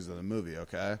royalties of the movie,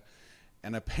 okay?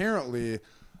 And apparently,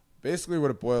 basically what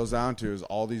it boils down to is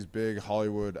all these big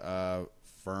Hollywood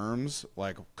firms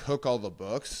like cook all the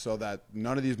books so that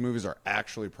none of these movies are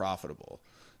actually profitable.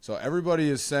 So everybody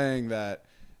is saying that,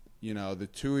 you know, the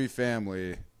Tuohy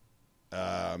family,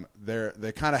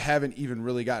 they kind of haven't even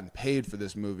really gotten paid for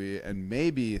this movie, and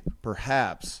maybe,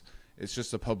 perhaps, it's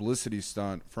just a publicity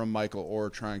stunt from Michael Orr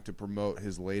trying to promote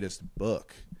his latest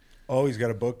book. Oh, he's got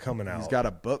a book coming out. He's got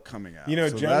a book coming out. You know,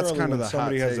 so generally that's kind when of the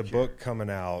somebody hot has a take book here. coming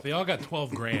out, They all got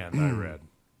 $12,000. I read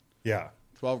yeah.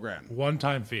 12 grand.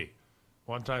 one-time fee,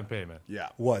 one-time payment. Yeah.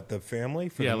 What, the family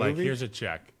for Yeah, the like movie? here's a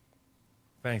check.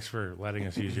 Thanks for letting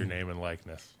us use your name and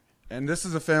likeness. And this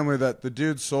is a family that the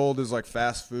dude sold his like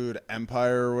fast food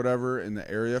empire or whatever in the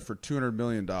area for $200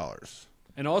 million.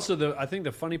 And also, I think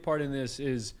the funny part in this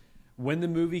is when the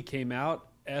movie came out,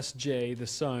 SJ, the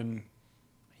son,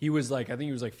 he was like, I think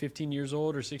he was like 15 years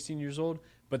old or 16 years old,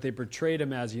 but they portrayed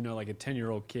him as, you know, like a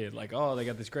 10-year-old kid. Like, oh, they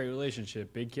got this great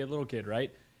relationship, big kid, little kid,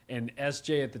 right? And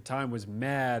SJ at the time was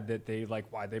mad that they, like,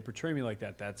 why'd they portray me like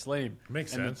that? That's lame.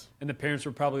 Makes And sense. and the parents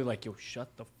were probably like, yo,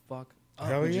 shut the fuck up.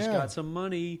 Hell We just yeah. got some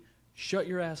money. Shut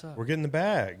your ass up. We're getting the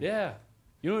bag. Yeah.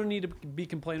 You don't need to be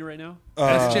complaining right now.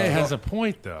 SJ has a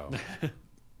point, though.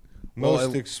 Most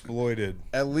Well, exploited.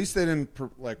 At least they didn't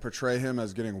portray him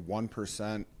as getting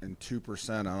 1% and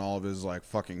 2% on all of his like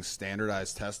fucking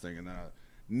standardized testing, and then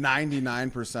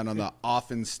 99% on the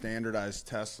often standardized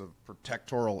tests of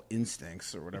protectoral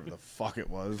instincts or whatever the fuck it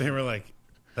was. They were like,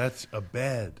 that's a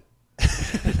bed.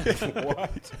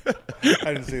 What?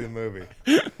 I didn't see the movie.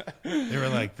 They were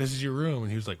like, this is your room. And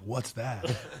he was like, what's that?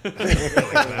 Like,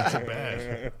 that's a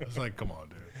bed. I was like, come on,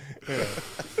 dude.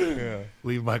 Yeah.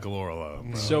 Leave Michael Orr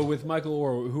alone. Bro. So with Michael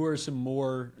Orr, who are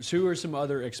some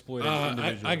other exploited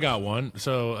individuals? I got one.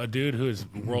 So a dude who is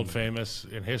world famous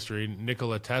in history,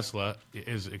 Nikola Tesla,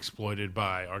 is exploited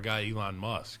by our guy Elon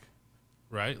Musk,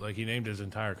 right? Like he named his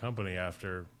entire company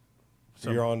after.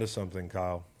 You're onto something,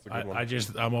 Kyle. I would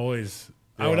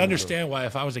understand why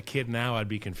if I was a kid now, I'd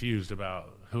be confused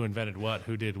about who invented what,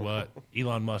 who did what.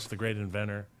 Elon Musk, the great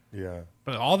inventor. Yeah.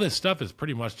 But all this stuff is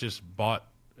pretty much just bought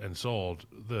and sold.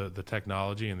 The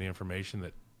technology and the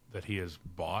information that he has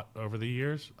bought over the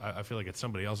years, I feel like it's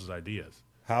somebody else's ideas.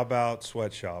 How about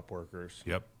sweatshop workers?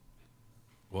 Yep.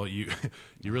 Well, you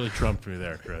really trumped me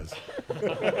there, Chris.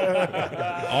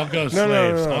 I'll go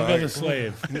slaves. No. I'll go the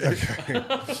slave.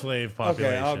 Slave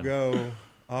population. Okay,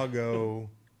 I'll go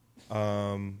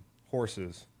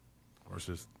horses.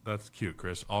 Horses. That's cute,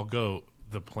 Chris. I'll go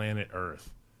the planet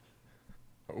Earth.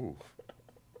 Ooh.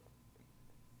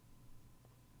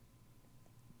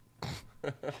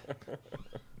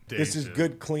 This is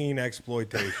good, clean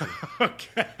exploitation.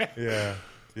 Okay.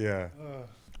 Yeah.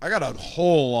 I got a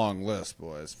whole long list,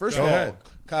 boys. First Go of all, ahead.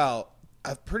 Kyle,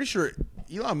 I'm pretty sure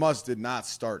Elon Musk did not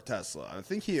start Tesla. I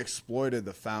think he exploited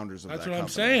the founders of That's that what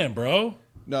company. I'm saying, bro.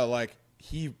 No, like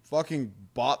he fucking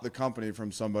bought the company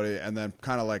from somebody and then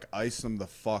kind of like iced them the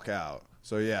fuck out.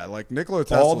 So yeah, like Nikola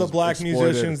Tesla. All the black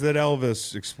musicians that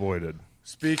Elvis exploited.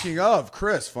 Speaking of,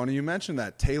 Chris, funny you mentioned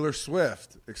that. Taylor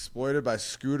Swift exploited by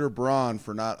Scooter Braun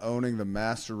for not owning the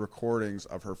master recordings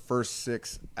of her first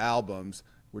 6 albums,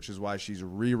 which is why she's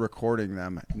re-recording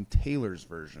them in Taylor's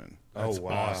version. That's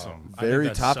wow. awesome. Very I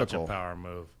think that's topical. Such a power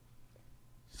move.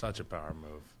 Such a power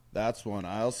move. That's one.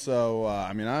 I also,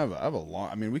 I have a long.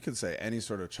 I mean, we could say any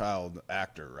sort of child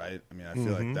actor, right? I mean, I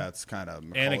feel like that's kind of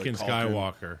Anakin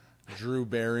Skywalker. Drew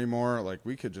Barrymore. Like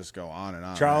we could just go on and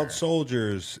on. Child there.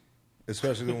 soldiers,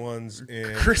 especially the ones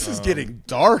in. Chris is getting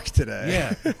dark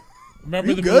today. Yeah.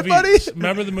 Remember You the good, movie? buddy?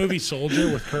 Remember the movie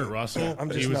Soldier with Kurt Russell? I'm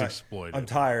just he was not, exploited. I'm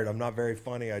tired. I'm not very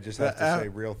funny. I just have to say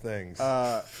real things.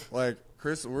 Like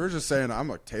Chris, we're just saying I'm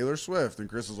like Taylor Swift, and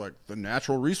Chris is like the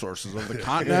natural resources of the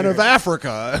continent of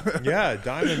Africa. Yeah,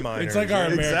 diamond miners. It's like our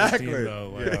American Exactly. team,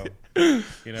 though. Like, Yeah.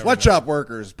 you never Sweatshop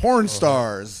workers, porn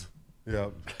stars,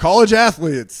 Yep. college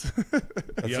athletes.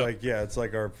 It's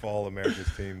like our fall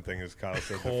America's team thing, as Kyle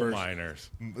said. Coal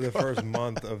miners. The first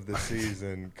month of the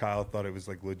season, Kyle thought it was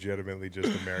like legitimately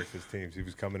just America's teams. He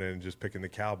was coming in and just picking the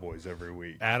Cowboys every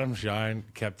week. Adam Shine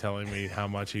kept telling me how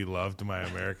much he loved my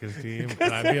America's team,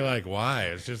 and I'd be like, "Why?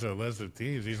 It's just a list of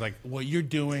teams." He's like, "What you're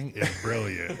doing is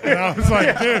brilliant," and I was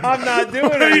like, "Dude, I'm not doing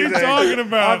what are you anything. talking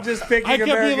about?" I'm just picking I kept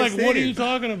being America's like, "What are you teams."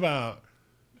 talking about?"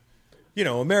 You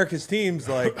know, America's team's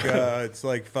like it's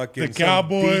like fucking The some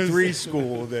Cowboys. D3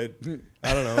 school that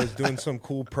I don't know is doing some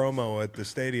cool promo at the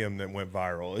stadium that went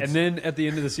viral. It's, And then at the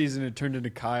end of the season, it turned into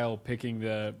Kyle picking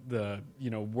the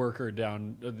worker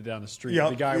down the street,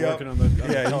 Yep, the guy yep. working on the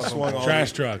yeah, he telephone swung pole. all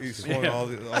Trash the, trucks. He swung all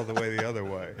the way the other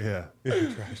way. Yeah,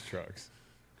 Trash trucks.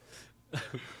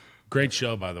 great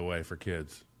show, by the way, for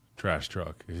kids. Trash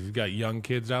Truck. If you've got young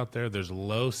kids out there, there's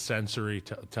low sensory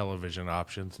television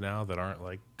options now that aren't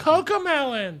like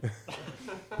Cocomelon.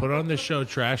 Put on this show,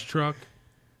 Trash Truck.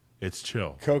 It's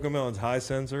chill. Cocomelon's high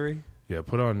sensory. Yeah,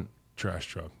 put on Trash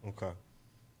Truck. Okay.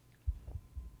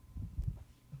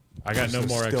 I got no Just a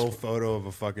more. still photo of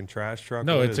a fucking trash truck.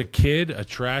 No, What it's is a it? kid, a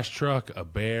trash truck, a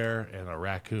bear, and a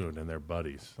raccoon, and they're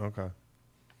buddies, Okay.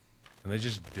 and they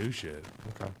just do shit.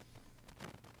 Okay.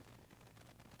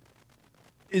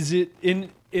 Is it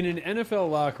in an NFL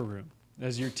locker room,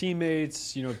 as your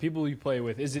teammates, people you play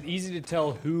with, is it easy to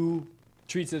tell who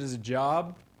treats it as a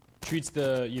job, treats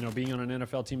the being on an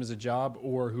NFL team as a job,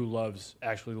 or who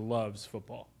actually loves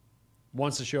football,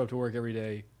 wants to show up to work every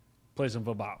day, play some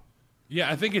football? Yeah,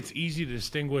 I think it's easy to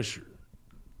distinguish.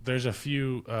 There's a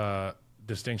few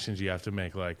distinctions you have to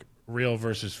make, like real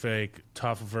versus fake,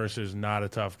 tough versus not a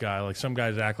tough guy. Like some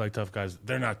guys act like tough guys.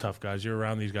 They're not tough guys. You're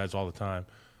around these guys all the time.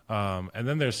 And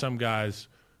then there's some guys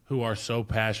who are so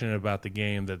passionate about the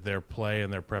game that their play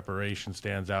and their preparation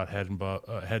stands out head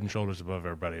and shoulders above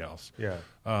everybody else. Yeah.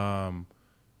 And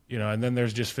then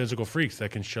there's just physical freaks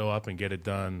that can show up and get it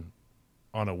done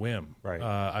on a whim. Right.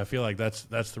 I feel like that's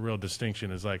the real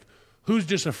distinction is like who's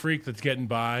just a freak that's getting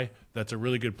by, that's a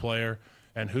really good player,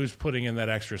 and who's putting in that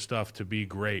extra stuff to be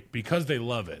great because they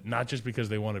love it, not just because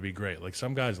they want to be great. Like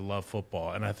some guys love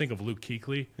football, and I think of Luke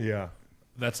Kuechly. Yeah.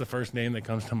 That's the first name that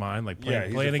comes to mind. Like Yeah,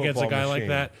 he's playing a against a football guy like machine.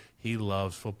 that, he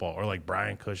loves football. Or like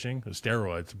Brian Cushing,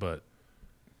 steroids, but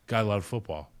guy loved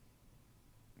football.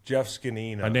 Jeff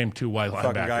Scanina. I named 2 white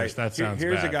Fucking guy. linebackers. That sounds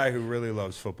Here's bad. a guy who really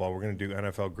loves football. We're going to do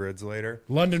NFL grids later.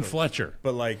 London Fletcher.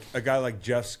 But like a guy like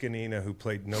Jeff Scanina who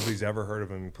played, nobody's ever heard of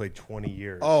him. He played 20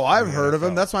 years. Oh, I've in the heard of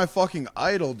him. NFL. That's my fucking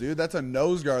idol, dude. That's a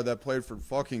nose guard that played for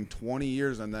fucking 20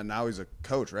 years, and then now he's a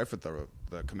coach, right, for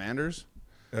the Commanders?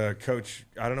 Coach,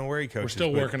 I don't know where he coaches. We're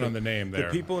still but working on the name there.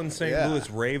 The people in St. Yeah. Louis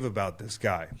rave about this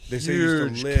guy. They say he used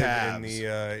Huge to live calves.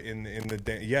 in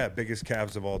the biggest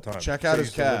calves of all time. Check So out he his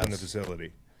used to live in the calves.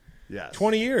 facility. Yes.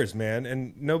 20 years, man,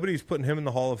 and nobody's putting him in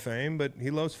the Hall of Fame, but he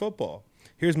loves football.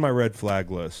 Here's my red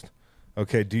flag list.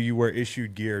 Okay, do you wear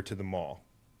issued gear to the mall?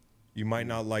 You might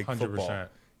not like 100%. football.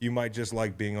 You might just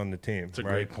like being on the team. It's a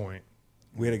right? great point.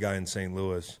 We had a guy in St.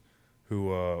 Louis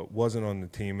who wasn't on the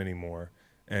team anymore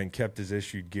and kept his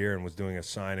issued gear and was doing a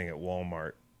signing at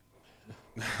Walmart.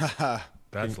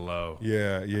 That's low.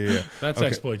 Yeah. That's Okay.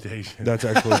 exploitation. That's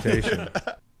exploitation.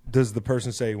 Does the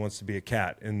person say he wants to be a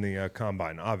cat in the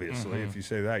combine? Obviously, if you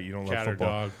say that, you don't Cat love or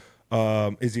football.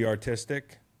 dog. Is he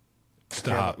artistic?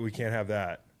 Stop. We can't have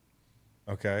that.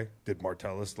 Okay. Did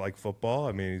Martellus like football?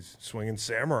 I mean, he's swinging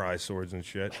samurai swords and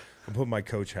shit. I'll put my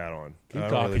coach hat on. Keep I don't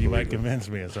talking. really You might believe convince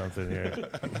me of something here.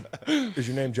 it. Is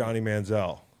your name Johnny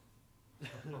Manziel?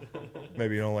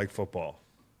 Maybe you don't like football.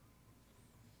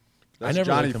 That's never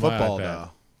Johnny looked at my Football, iPad.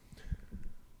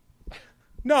 though.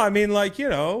 No, I mean, like, you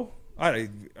know, I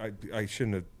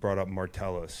shouldn't have brought up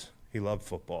Martellus. He loved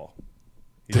football.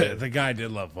 He did. The guy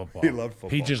did love football. He loved football.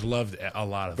 He just loved a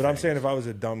lot of But things. I'm saying if I was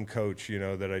a dumb coach, you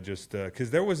know, that I just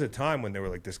because there was a time when they were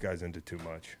like, this guy's into too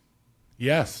much.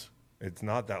 Yes. It's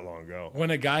not that long ago. When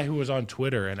a guy who was on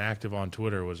Twitter and active on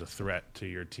Twitter was a threat to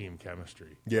your team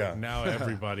chemistry. Yeah. Like, now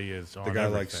everybody is on The guy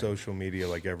everything. likes social media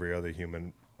like every other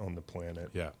human on the planet.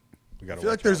 Yeah. We I gotta feel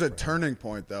like watch there's out a for him. turning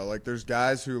point, though. Like, there's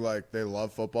guys who, like, they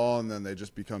love football, and then they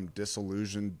just become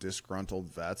disillusioned, disgruntled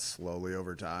vets slowly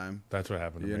over time. That's what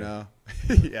happened to You me. know?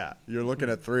 Yeah. You're looking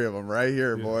at 3 of them right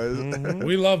here, boys.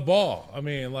 We love ball. I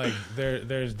mean, like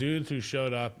there's dudes who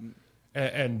showed up,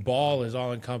 and ball is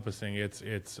all encompassing. It's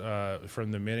from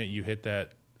the minute you hit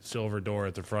that silver door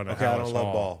at the front of Okay, I Hallis don't love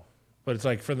Hall. ball. But it's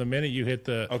like from the minute you hit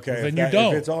the Okay, then if you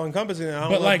don't. If it's all encompassing, then I don't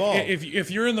But love like ball.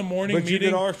 if you're in the morning But you meeting,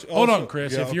 could also- hold on,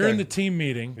 Chris. yeah, If you're in okay. the team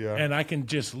meeting, Yeah. and I can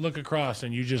just look across,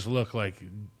 and you just look like,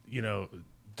 you know,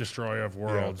 destroyer of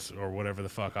worlds or whatever the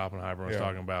fuck Oppenheimer was Yeah.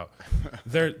 talking about.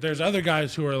 There's other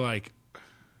guys who are like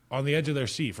on the edge of their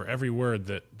seat for every word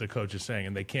that the coach is saying,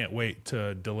 and they can't wait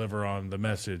to deliver on the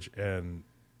message. And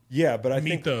yeah, but I meet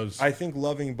think those. I think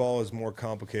loving ball is more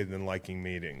complicated than liking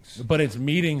meetings. but it's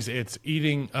meetings, it's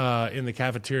eating in the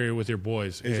cafeteria with your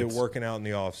boys. Is it It's- working out in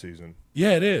the off season?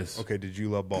 Yeah, it is. Okay, did you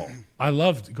love ball? I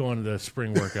loved going to the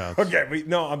spring workouts. Okay,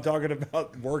 no, I'm talking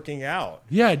about working out.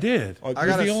 Yeah, I did. I It was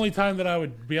gotta the s- only time that I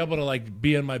would be able to like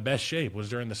be in my best shape was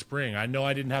during the spring. I know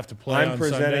I didn't have to play I'm on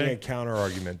presenting Sunday. a counter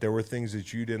argument. There were things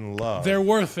that you didn't love. There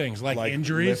were things like, like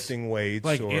injuries, lifting weights,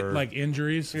 like or like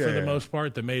injuries Yeah, for the yeah. most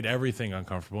part that made everything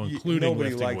uncomfortable, including nobody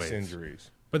lifting likes weights.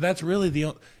 injuries. But that's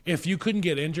really if you couldn't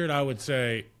get injured, I would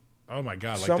say, oh my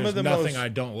god, like there's nothing I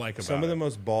don't like about some of it. the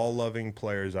most ball-loving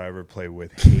players I ever played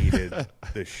with hated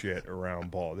the shit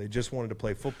around ball. They just wanted to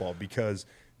play football because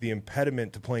the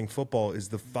impediment to playing football is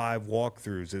the 5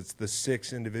 walkthroughs. It's the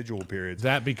 6 individual periods.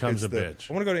 That becomes It's a the,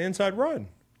 bitch. I want to go to inside run.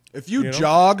 If you, know?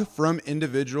 jog from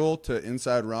individual to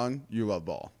inside run, you love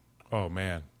ball. Oh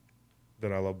man,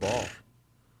 Then I love ball.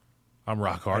 I'm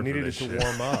rock hard. I needed for it this to shit.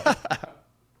 warm up.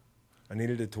 I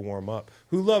needed it to warm up.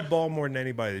 Who loved ball more than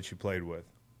anybody that you played with?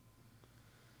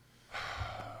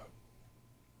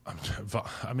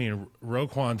 I mean,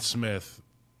 Roquan Smith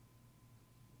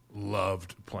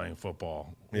loved playing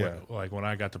football. Yeah. Like when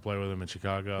I got to play with him in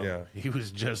Chicago, Yeah. he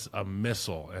was just a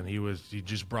missile, and he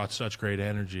just brought such great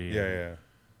energy. Yeah.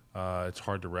 It's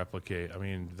hard to replicate. I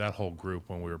mean, that whole group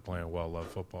when we were playing well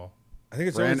loved football. I think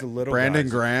it's always the little Brandon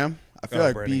guys. Graham. I feel Oh,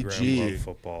 like Brandon Graham BG. loved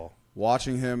football.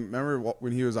 Watching him, remember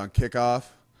when he was on kickoff?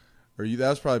 That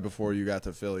was probably before you got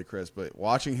to Philly, Chris, but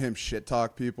watching him shit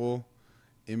talk people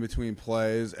in between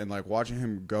plays and like watching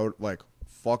him go like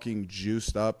fucking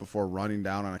juiced up before running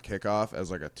down on a kickoff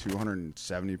as like a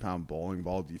 270-pound bowling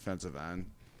ball defensive end.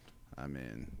 I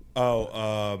mean,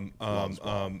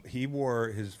 He wore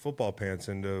his football pants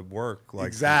into work like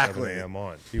Exactly. 7 a.m.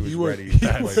 on. He was He would- ready to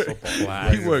play football. He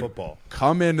Ready he for would football.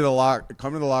 come to the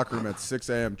locker room at 6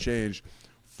 a.m. change,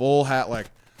 full hat, like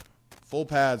full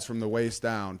pads from the waist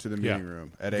down to the meeting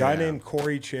room at 8 A guy a.m. named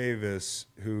Corey Chavis,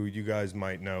 who you guys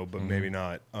might know, but maybe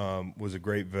Mm-hmm. not, was a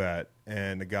great vet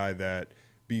and a guy that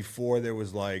before there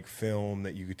was like film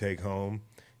that you could take home,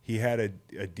 he had a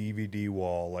DVD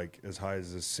wall like as high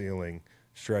as the ceiling,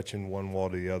 stretching one wall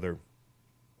to the other.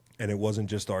 And it wasn't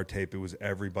just our tape. It was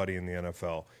everybody in the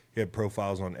NFL. He had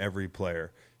profiles on every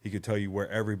player. He could tell you where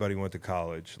everybody went to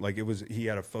college. Like he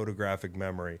had a photographic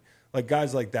memory. Like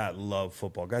guys like that love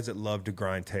football. Guys that love to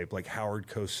grind tape, like Howard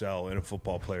Cosell in a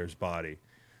football player's body.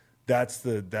 Those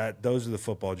are the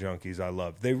football junkies I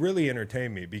love. They really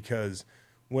entertain me because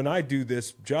when I do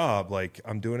this job, like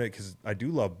I'm doing it because I do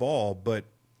love ball, but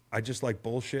I just like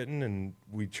bullshitting, and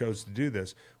we chose to do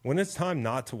this. When it's time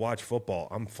not to watch football,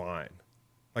 I'm fine.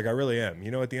 Like, I really am.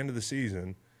 You know, at the end of the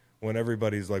season, when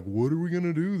everybody's like, what are we going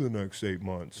to do the next 8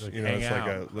 months? Like, you know, hang it's out.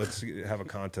 like let's have a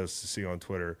contest to see on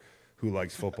Twitter who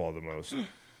likes football the most.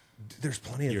 There's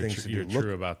plenty of things to do. You're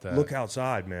true about that. Look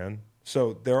outside, man.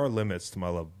 So there are limits to my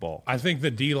love of ball. I think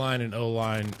the D-line and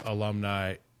O-line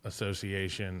alumni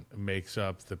association makes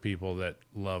up the people that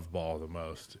love ball the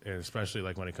most, and especially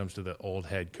like when it comes to the old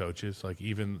head coaches. Like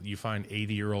even you find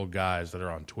 80-year-old guys that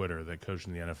are on Twitter that coached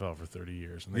in the NFL for 30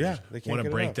 years, and they Yeah, just they can't want to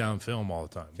get break enough. down film all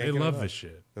the time. Can't They get love enough. this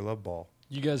shit. They love ball.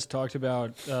 You guys talked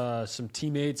about some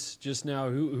teammates just now.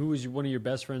 Who was one of your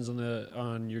best friends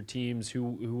on your teams?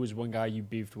 Who was one guy you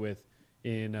beefed with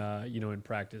in in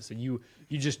practice, and you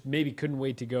just maybe couldn't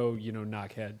wait to go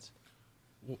knock heads?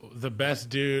 The best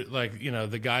dude, like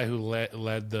the guy who led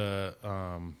the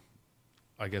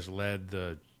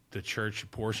the church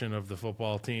portion of the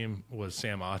football team was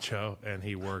Sam Acho, and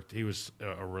he was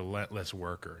a relentless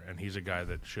worker, and he's a guy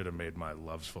that should have made my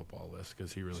loves football list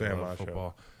because he really Sam loved Acho.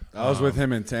 football. I was with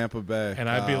him in Tampa Bay. And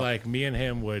I'd be like, me and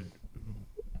him would,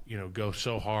 go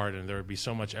so hard, and there would be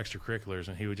so much extracurriculars,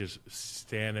 and he would just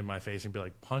stand in my face and be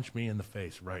like, punch me in the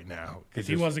face right now. Because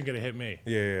he wasn't going to hit me.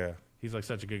 Yeah. He's like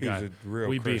such a good He guy. was a real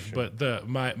we beefed, Christian.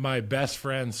 but my best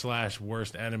friend /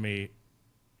 worst enemy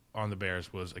on the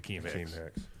Bears was Akeem Team Hicks.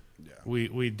 Hicks.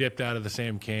 We dipped out of the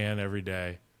same can every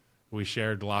day. We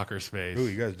shared locker space. Ooh,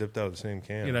 you guys dipped out of the same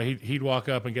can. He'd walk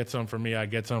up and get some from me.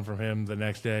 I'd get some from him the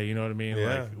next day. You know what I mean?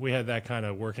 Yeah. Like we had that kind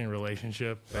of working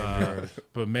relationship.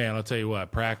 But man, I'll tell you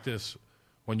what, practice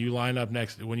when you line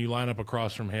up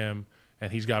across from him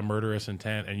and he's got murderous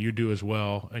intent and you do as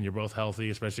well, and you're both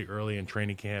healthy, especially early in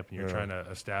training camp, and you're trying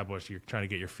to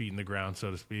get your feet in the ground,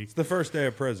 so to speak. It's the first day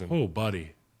of prison. Oh,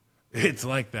 buddy. It's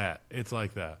like that.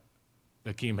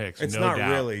 Akeem Hicks, It's no not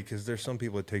doubt. really, because there's some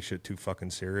people that take shit too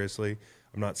fucking seriously.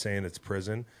 I'm not saying it's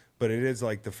prison, but it is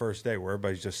like the first day where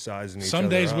everybody's just sizing each other Some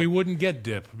days up. we wouldn't get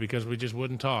dip because we just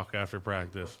wouldn't talk after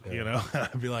practice.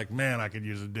 I'd be like, man, I could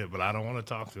use a dip, but I don't want to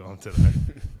talk to him today.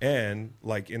 And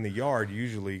like in the yard,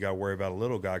 usually you got to worry about a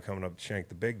little guy coming up to shank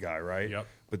the big guy, right? Yep.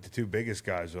 But the two biggest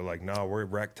guys are like, no, we're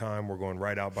rec time. We're going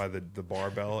right out by the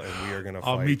barbell, and we are going to fight.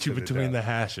 I'll meet you to between the death.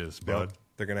 hashes, bud. Yep.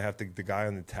 They're going to have to, the guy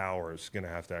on the tower is going to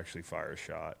have to actually fire a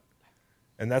shot.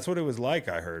 And that's what it was like,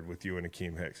 I heard, with you and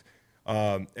Akeem Hicks.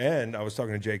 And I was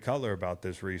talking to Jay Cutler about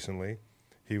this recently.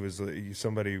 We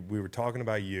were talking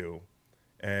about you,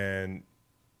 and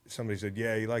somebody said,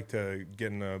 yeah, you like to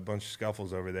get in a bunch of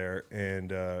scuffles over there.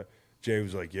 And Jay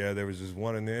was like, yeah, there was this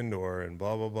one in the indoor and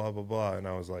blah, blah, blah, blah, blah. And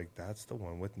I was like, that's the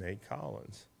one with Nate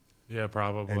Collins. Yeah,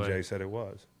 probably. And Jay said it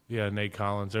was. Yeah, Nate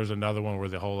Collins. There was another one where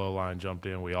the whole O-line jumped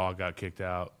in. We all got kicked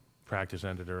out. Practice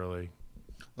ended early.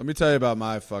 Let me tell you about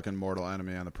my fucking mortal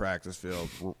enemy on the practice field.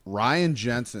 Ryan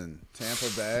Jensen, Tampa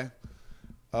Bay.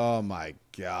 Oh, my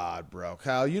God, bro.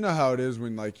 Kyle, you know how it is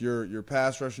when, like, you're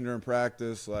pass rushing during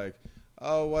practice, like,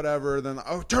 oh, whatever. Then,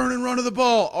 oh, turn and run to the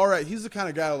ball. All right, he's the kind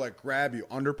of guy who'll, like, grab you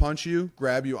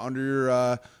under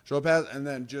your shoulder pads, and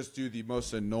then just do the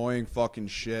most annoying fucking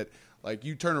shit. Like,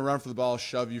 you turn and run for the ball,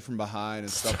 shove you from behind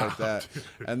and stuff like that.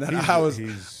 And then I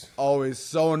was always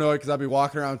so annoyed because I'd be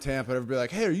walking around Tampa and everybody be like,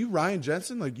 hey, are you Ryan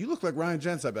Jensen? Like, you look like Ryan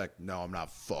Jensen. I'd be like, no, I'm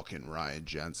not fucking Ryan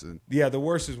Jensen. Yeah, the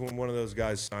worst is when one of those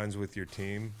guys signs with your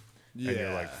team, and you're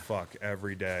Yeah. like, fuck,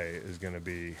 every day is going to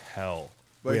be hell.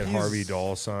 But We had he's- Harvey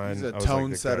Dahl sign. He's a I was like,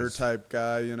 tone the setter guy's- type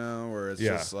guy, where it's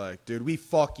Yeah. just like, dude, we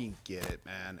fucking get it,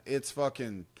 man. It's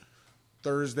fucking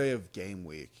Thursday of game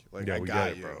week. Like, Yeah, I we got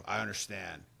get it, you. bro. I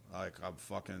understand. Like, I'm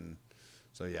fucking.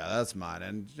 So, yeah, that's mine.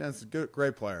 And Jensen's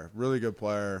great player. Really good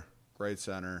player. Great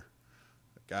center.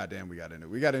 Goddamn, we got into it.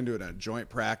 We got into it in a joint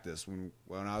practice when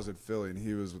I was in Philly and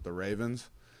he was with the Ravens.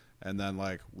 And then,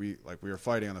 we were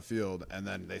fighting on the field, and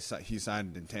then he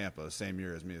signed in Tampa the same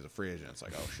year as me as a free agent. It's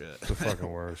like, oh, shit. The fucking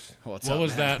worst. What's What up,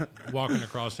 was man? that walking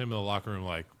across him in the locker room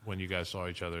like when you guys saw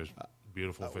each other's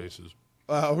beautiful faces?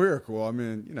 We were cool. I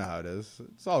mean, you know how it is.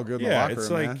 It's all good in the Yeah, locker it's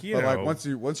room, like, man. you But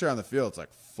know. once you're on the field, it's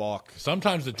like, fuck.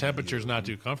 Sometimes the temperature's not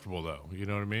too comfortable, though. You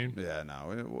know what I mean? Yeah,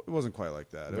 no, it wasn't quite like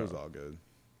that. It was all good.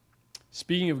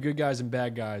 Speaking of good guys and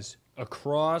bad guys,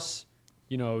 across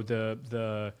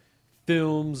the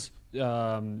films,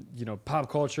 pop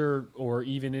culture, or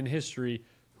even in history,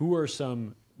 who are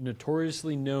some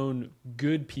notoriously known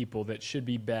good people that should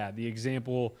be bad. The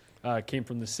example came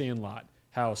from The Sandlot,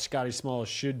 how Scotty Smalls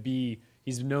should be,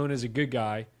 he's known as a good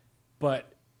guy,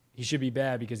 but he should be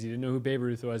bad because he didn't know who Babe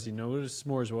Ruth was. He didn't know what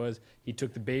S'mores was. He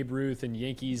took the Babe Ruth and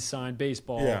Yankees signed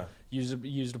baseball,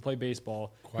 used to play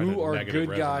baseball. Who are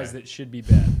good guys that should be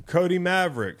bad? Cody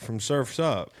Maverick from Surf's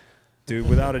Up. Dude,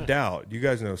 without a doubt. You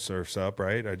guys know Surf's Up,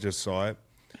 right? I just saw it.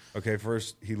 Okay,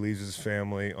 first he leaves his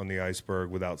family on the iceberg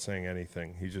without saying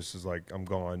anything. He just is like, I'm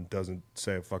gone, doesn't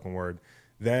say a fucking word.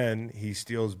 Then he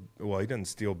steals, well, he doesn't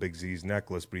steal Big Z's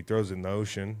necklace, but he throws it in the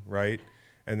ocean, right?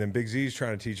 And then Big Z's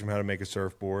trying to teach him how to make a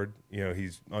surfboard. You know,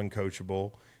 he's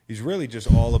uncoachable. He's really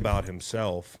just all about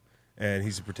himself. And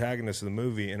he's the protagonist of the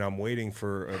movie, and I'm waiting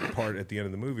for a part at the end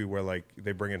of the movie where, like,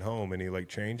 they bring it home and he, like,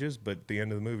 changes, but at the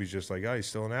end of the movie he's just like, oh, he's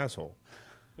still an asshole.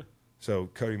 So,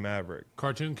 Cody Maverick.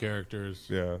 Cartoon characters.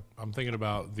 Yeah. I'm thinking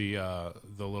about the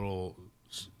little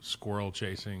squirrel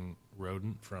chasing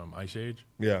rodent from Ice Age.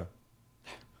 Yeah.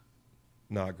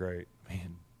 Not great.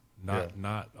 Man,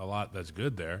 not a lot that's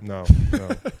good there. No.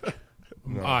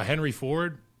 Henry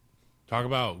Ford. Talk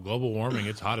about global warming.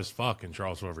 It's hot as fuck in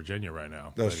Charlottesville, Virginia right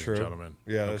now. That's ladies true. and gentlemen.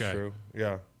 Yeah, that's true.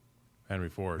 Yeah. Henry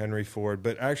Ford.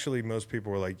 But actually, most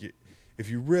people were like, if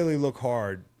you really look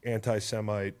hard,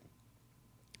 anti-Semite,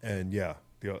 and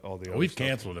all the other We've stuff.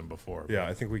 canceled him before. Yeah,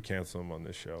 I think we canceled him on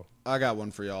this show. I got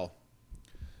one for y'all.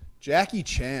 Jackie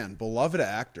Chan, beloved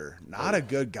actor, not a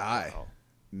good guy. Wow.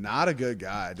 Not a good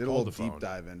guy. I did a Hold little the deep phone.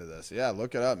 dive into this. Yeah,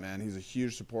 look it up, man. He's a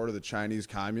huge supporter of the Chinese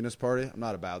Communist Party. I'm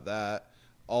not about that.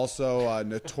 Also,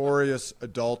 notorious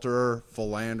adulterer,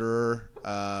 philanderer,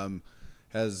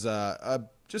 has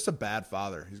just a bad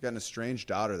father. He's got an estranged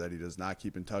daughter that he does not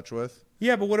keep in touch with.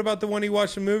 Yeah, but what about the one he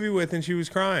watched a movie with and she was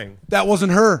crying? That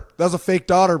wasn't her. That was a fake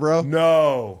daughter, bro.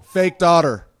 No. Fake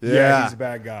daughter. Yeah. He's a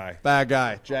bad guy. Bad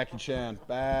guy. Jackie Chan.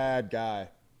 Bad guy.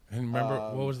 And remember,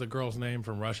 what was the girl's name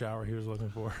from Rush Hour he was looking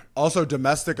for? Also,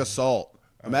 domestic assault.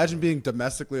 Imagine being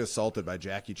domestically assaulted by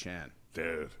Jackie Chan.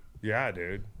 Dude. Yeah,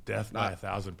 dude. Death by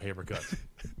 1,000 paper cuts.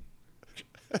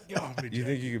 You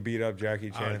think you could beat up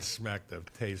Jackie I Chan? would smack the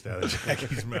taste out of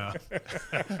Jackie's mouth.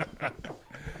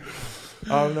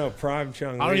 Oh, no. Prime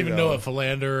Chung Lee. I don't even know what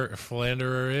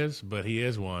philanderer is, but he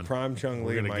is one. Prime Chung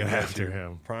Lee We're might gonna get get after you.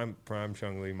 him. Prime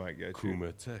Chung Lee might get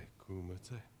you.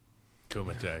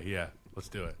 Kumite, yeah. Let's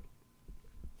do it.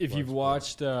 If you've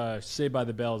watched Saved by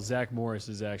the Bell, Zach Morris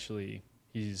is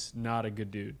he's not a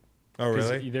good dude. Oh,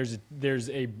 really? There's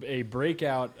a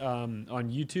breakout on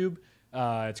YouTube.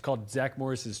 It's called Zach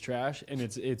Morris is Trash, and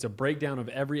it's a breakdown of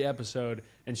every episode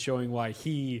and showing why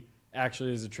he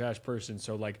actually is a trash person.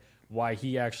 So like why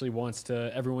he actually wants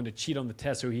everyone to cheat on the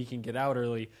test so he can get out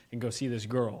early and go see this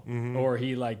girl, or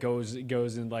he like goes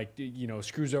and like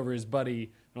screws over his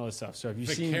buddy and all this stuff. So have you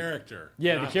seen the character?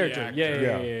 Yeah, not the character.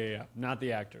 actor. Yeah, not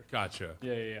the actor. Gotcha.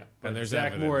 Yeah. But And there's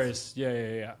Zach evidence. Morris.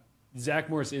 Yeah. Zach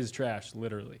Morris is trash,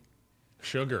 literally.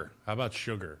 Sugar. How about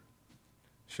Sugar?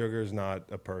 Sugar's not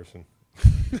a person.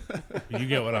 You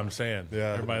get what I'm saying.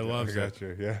 Yeah, Everybody loves I it.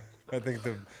 you. Yeah, I think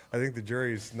the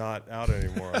jury's not out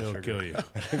anymore. on He'll Sugar. kill you.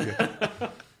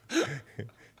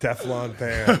 Teflon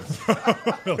pants.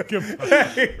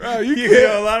 Hey, Bro, you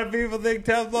know, a lot of people think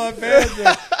Teflon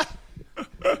pants.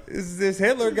 This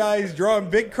Hitler guy, he's drawing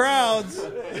big crowds.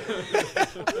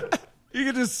 You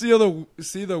can just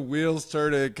see the wheels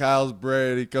turning in Kyle's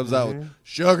brain. He comes out with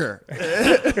sugar.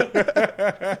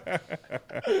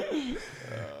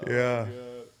 Yeah.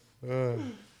 a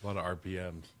lot of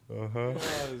RPMs. Oh,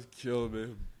 it's killing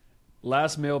me.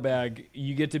 Last mailbag,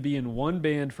 you get to be in one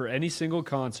band for any single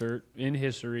concert in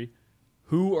history.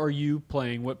 Who are you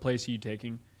playing? What place are you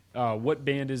taking? What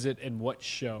band is it and what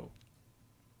show?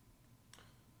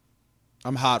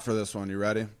 I'm hot for this one. You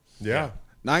ready? Yeah.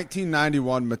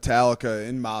 1991 Metallica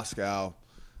in Moscow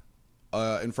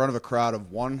in front of a crowd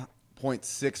of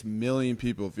 1.6 million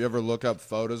people. If you ever look up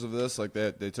photos of this, like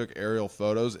they took aerial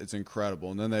photos, it's incredible.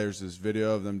 And then there's this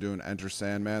video of them doing Enter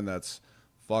Sandman that's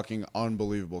fucking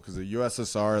unbelievable because the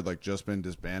USSR had like just been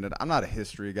disbanded. I'm not a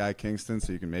history guy, Kingston,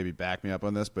 so you can maybe back me up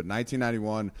on this, but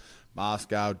 1991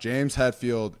 Moscow, James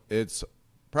Hetfield, it's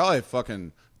probably a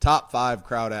fucking top 5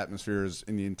 crowd atmospheres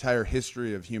in the entire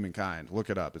history of humankind. Look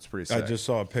it up. It's pretty sick. I just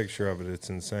saw a picture of it. It's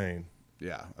insane.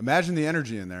 Yeah. Imagine the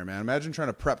energy in there, man. Imagine trying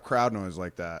to prep crowd noise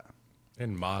like that.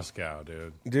 In Moscow,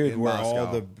 dude. Dude, In where Moscow. all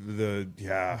the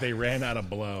They ran out of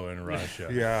blow in Russia.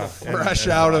 yeah. Fresh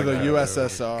out of the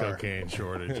USSR. Cocaine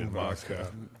shortage in Moscow.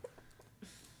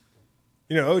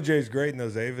 You know, OJ's great in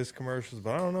those Avis commercials,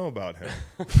 but I don't know about him.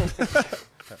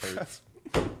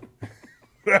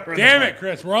 Damn it,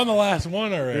 Chris. We're on the last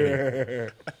one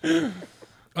already.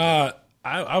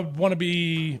 I want to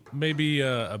be maybe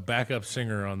a backup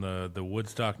singer on the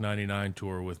Woodstock '99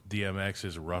 tour with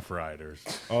DMX's Rough Riders.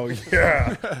 Oh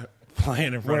yeah,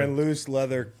 Playing in front wearing of loose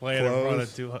leather playing in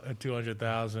clothes. front of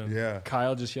 200,000. Yeah,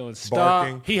 Kyle just yelling, "Stop!"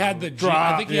 barking. He had the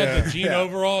I think he had the jean Yeah.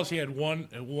 overalls. He had one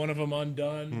of them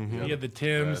undone. Mm-hmm. He had the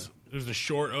Timbs. There's the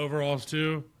short overalls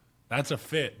too. That's a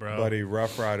fit, bro. Buddy,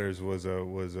 Rough Riders was a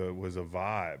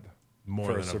vibe More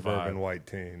for than a a suburban vibe. white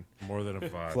teen. More than a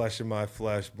vibe. Flesh of my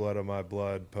flesh, blood of my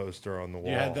blood poster on the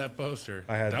wall. You had that poster.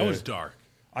 I had that. that. Was dark.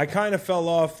 I kind of fell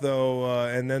off though,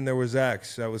 and then there was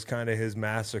X. That was kind of his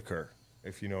massacre,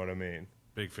 if you know what I mean.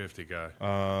 Big 50 guy.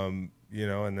 You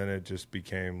know, and then it just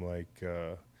became like,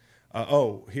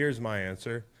 oh, here's my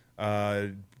answer.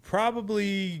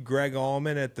 Probably Greg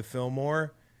Allman at the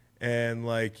Fillmore, and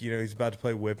like, you know, he's about to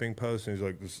play Whipping Post, and he's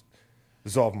like, this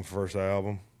is off my first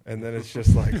album. And then it's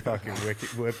just like fucking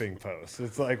Whipping Post.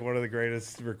 It's like one of the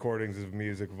greatest recordings of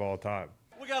music of all time.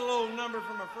 We got a little number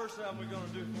from our first album we're going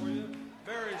to do for you.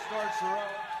 Barry starts her off.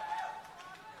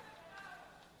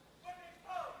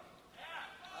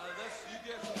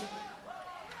 You get something.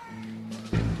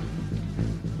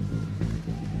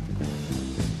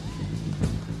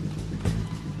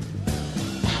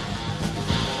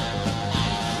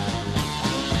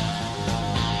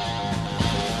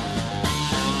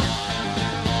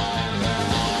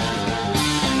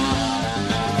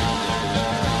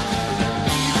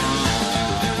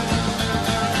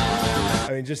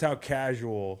 I mean, just how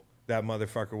casual that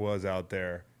motherfucker was out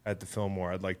there at the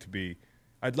Fillmore. I'd like to be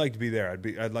there.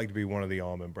 I'd like to be one of the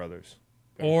Allman Brothers.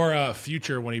 Or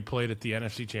Future when he played at the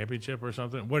NFC Championship or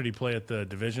something. What did he play at the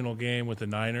divisional game with the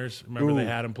Niners? Remember they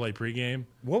had him play pregame?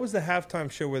 What was the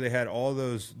halftime show where they had all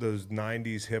those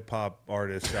 90s hip hop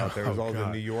artists out there? It was all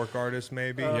the New York artists,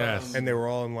 maybe. Yes. And they were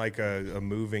all in like a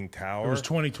moving tower. It was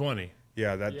 2020.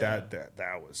 Yeah,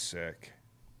 that was sick.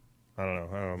 I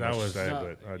don't know That much was- to say,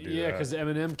 No, but I do yeah, that. because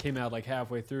Eminem came out like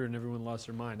halfway through and everyone lost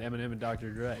their mind. Eminem and Dr.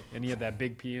 Dre, and he had that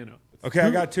big piano. Okay, I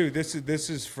got two. This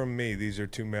is from me. These are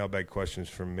two mailbag questions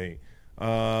from me.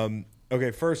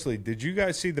 Okay, firstly, did you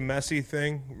guys see the Messi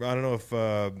thing? I don't know if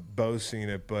Beau's seen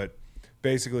it, but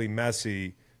basically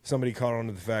Messi, somebody caught on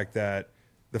to the fact that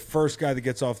the first guy that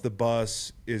gets off the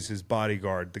bus is his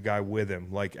bodyguard, the guy with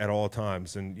him, like at all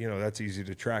times. And, you know, that's easy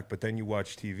to track. But then you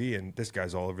watch TV and this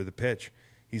guy's all over the pitch.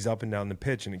 He's up and down the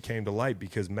pitch, and it came to light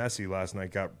because Messi last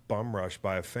night got bum rushed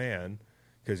by a fan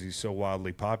because he's so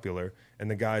wildly popular,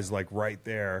 and the guy's like right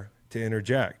there to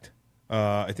interject.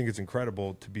 I think it's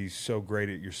incredible to be so great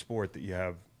at your sport that you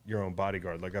have your own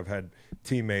bodyguard. Like I've had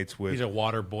teammates with He's a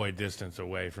water boy distance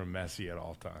away from Messi at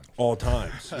all times. all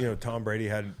times. You know, Tom Brady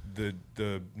had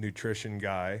the nutrition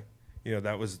guy. You know,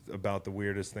 that was about the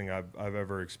weirdest thing I've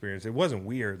ever experienced. It wasn't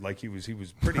weird, like he was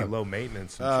pretty low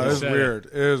maintenance. And It shit. was said weird.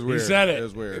 It was weird. said it. It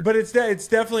was weird. But it's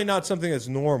definitely not something that's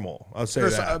normal. I'll say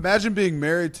Chris, that. imagine being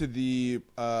married to the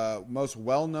most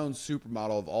well-known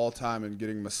supermodel of all time and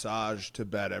getting massaged to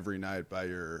bed every night by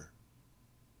your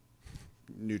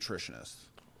nutritionist,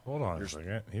 Hold on a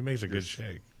second. He makes a good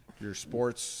shake. your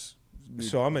sports.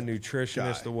 So I'm a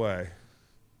nutritionist Guy. away.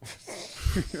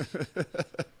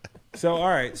 So all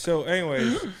right. So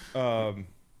anyways,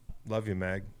 love you,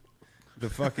 Meg. The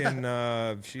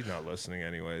fucking she's not listening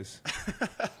anyways,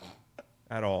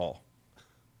 at all.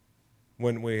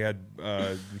 When we had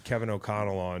Kevin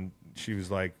O'Connell on, she was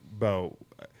like, "Beau,"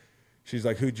 she's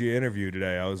like, "Who'd you interview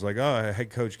today?" I was like, "Oh, head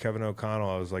coach Kevin O'Connell."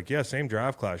 I was like, "Yeah, same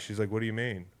draft class." She's like, "What do you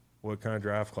mean? What kind of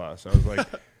draft class?" I was like,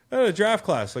 "Oh, the draft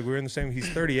class. Like we were in the same. He's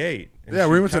 38." And Yeah,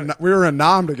 she we were in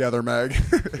Nam together, Meg.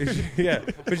 yeah,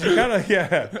 but she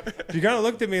kind of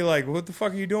looked at me like, "What the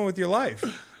fuck are you doing with your life?"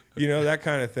 You know, that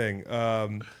kind of thing.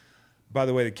 By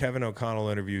the way, the Kevin O'Connell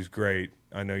interview is great.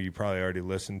 I know you probably already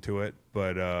listened to it,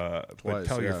 but Twice,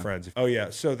 tell your yeah. friends. Oh yeah.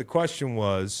 So the question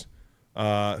was,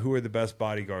 who are the best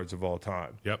bodyguards of all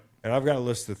time? Yep. And I've got a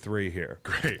list of 3 here.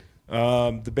 Great.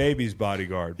 The baby's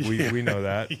bodyguard. We know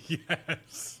that.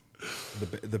 Yes.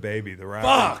 The baby, the rapper.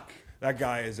 Fuck! That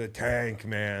guy is a tank,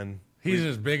 man. He's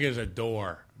as big as a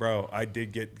door. Bro, I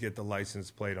did get the license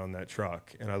plate on that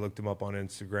truck, and I looked him up on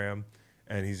Instagram,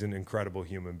 and he's an incredible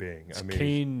human being. I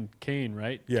mean, Kane,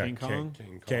 right? yeah, Kane Kong.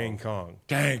 Kane Kong.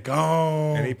 Dang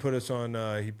on. And he put us on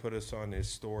his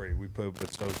story. We put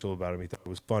a social about him. He thought it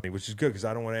was funny, which is good because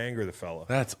I don't want to anger the fella.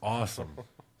 That's awesome.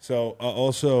 So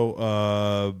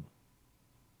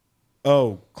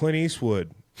Clint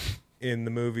Eastwood in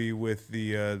the movie with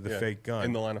the fake gun.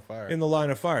 In the Line of Fire. In the Line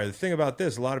of Fire. The thing about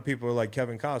this, a lot of people are like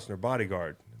Kevin Costner,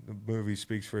 Bodyguard. The movie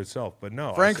speaks for itself, but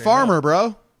no. Frank I say Farmer, no.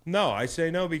 bro. No, I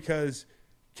say no because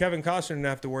Kevin Costner didn't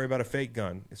have to worry about a fake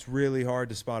gun. It's really hard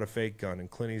to spot a fake gun, and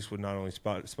Clint Eastwood not only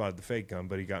spotted the fake gun,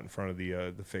 but he got in front of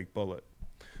the fake bullet.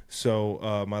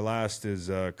 So my last is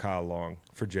Kyle Long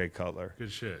for Jay Cutler.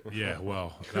 Good shit. Yeah,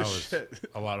 well, that was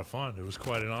a lot of fun. It was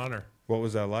quite an honor. What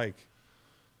was that like?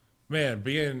 Man,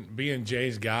 being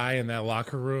Jay's guy in that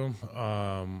locker room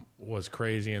was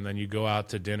crazy. And then you go out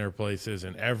to dinner places,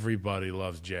 and everybody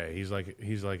loves Jay. He's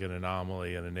like an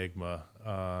anomaly, an enigma.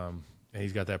 And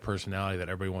he's got that personality that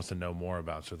everybody wants to know more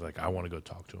about. So like, I want to go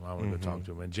talk to him. I want to go talk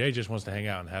to him. And Jay just wants to hang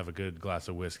out and have a good glass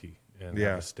of whiskey and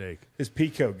have a steak. His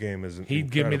peacoat game is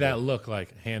He'd give me that look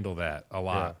like, handle that a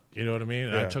lot. Yeah. You know what I mean?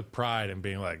 And I took pride in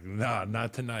being like, nah,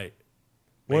 not tonight.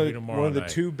 One Maybe tomorrow of the night.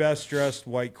 two best dressed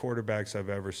white quarterbacks I've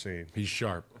ever seen. He's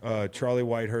sharp. Charlie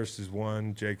Whitehurst is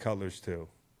one. Jay Cutler's two.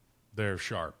 They're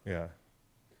sharp. Yeah.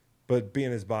 But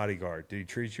being his bodyguard, did he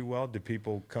treat you well? Did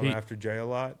people come after Jay a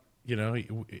lot? You know,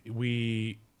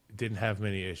 we didn't have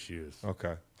many issues.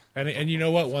 Okay. And you know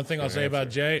what? One thing I'll say about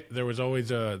Jay, there was always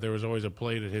a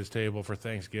plate at his table for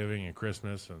Thanksgiving and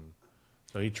Christmas, and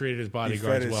so he treated his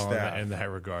bodyguards well in that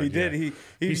regard. He did.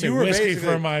 He said whiskey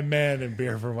for my men and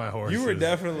beer for my horses. You were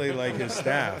definitely like his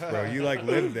staff, bro. You like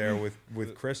lived there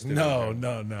with Kristen. No,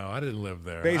 I didn't live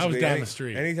there. I was down the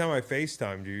street. Anytime I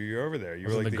FaceTimed you, you're over there. You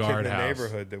were like the kid in the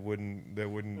neighborhood that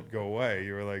wouldn't go away.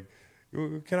 You were like,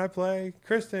 can I play,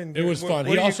 Kristen? It was fun.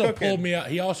 He also pulled me out.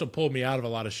 He also pulled me out of a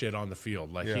lot of shit on the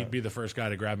field. Like he'd be the first guy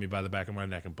to grab me by the back of my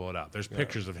neck and pull it out. There's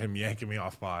pictures of him yanking me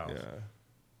off piles.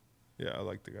 Yeah, I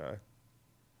like the guy.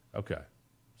 Okay,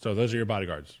 so those are your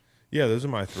bodyguards. Yeah, those are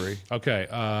my three. Okay,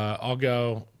 I'll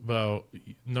go. Beau,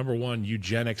 number one,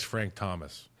 eugenics Frank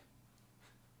Thomas.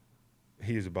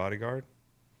 He is a bodyguard.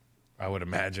 I would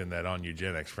imagine that on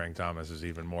eugenics, Frank Thomas is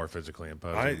even more physically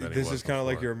imposing. This is kind of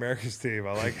like your America's team.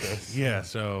 I like this. Yeah,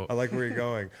 so I like where you're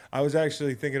going. I was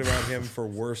actually thinking about him for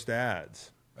worst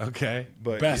ads. Okay,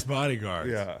 but best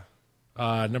bodyguards. Yeah.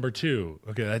 Number two.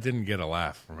 Okay, that didn't get a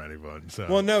laugh from anyone. So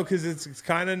well, no, because it's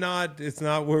kind of not. It's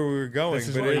not where we were going. This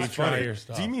is but where it's you try funny. your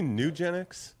stuff. Do you mean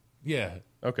nugenics? Yeah.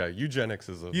 Okay, eugenics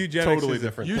is a Eugenics totally is a-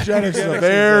 different. Eugenics is a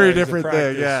very different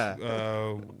thing.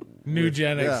 Yeah.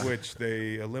 Nugenics. Which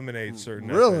they eliminate certain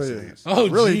Really? ethnicities. Oh,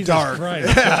 Really Jesus dark.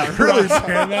 Christ. Yeah, really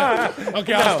dark.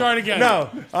 Okay, I'll start again.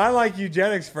 No, I like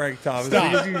eugenics, Frank Thomas.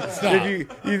 Stop. Because Stop. If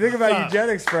you think about Stop.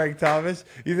 eugenics, Frank Thomas,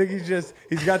 you think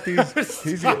he's got these.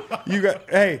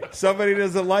 Hey, somebody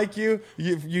doesn't like you.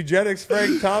 Eugenics,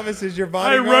 Frank Thomas is your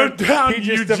bodyguard. wrote down He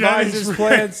just eugenics, devises Frank.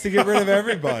 plans to get rid of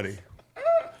everybody.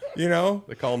 You know,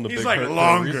 They call him the He's big like hurt for a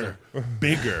longer, reason.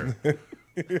 bigger.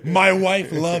 My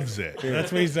wife loves it.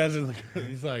 That's what he says.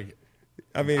 He's like,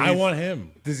 I mean, I want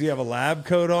him. Does he have a lab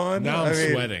coat on? Now I'm I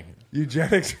mean, sweating.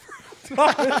 Eugenics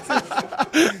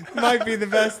might be the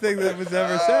best thing that was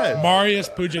ever said. Marius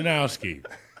Pujanowski,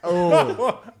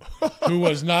 who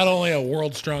was not only a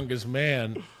world's strongest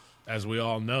man, as we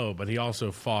all know, but he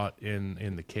also fought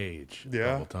in the cage a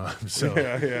couple times. So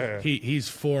yeah. he's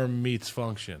form meets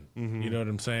function. You know what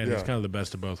I'm saying? Yeah. He's kind of the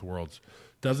best of both worlds.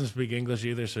 Doesn't speak English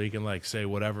either, so he can like say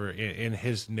whatever in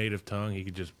his native tongue. He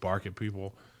could just bark at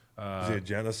people. Is he a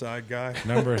genocide guy?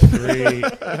 Number three,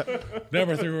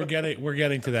 we're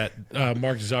getting to that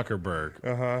Mark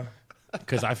Zuckerberg.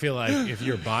 Because I feel like if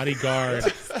your bodyguard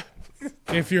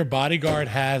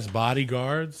has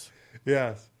bodyguards,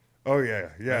 Yes. Oh yeah.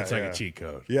 that's like a cheat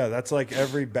code. Yeah, that's like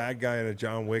every bad guy in a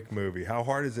John Wick movie. How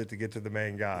hard is it to get to the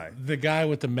main guy? The guy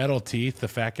with the metal teeth, the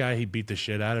fat guy he beat the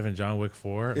shit out of in John Wick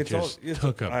 4,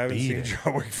 took a I haven't beating. seen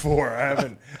John Wick 4. I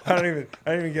don't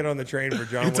even get on the train for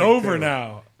John Wick. It's over 2.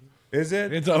 now. Is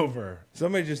it? It's over.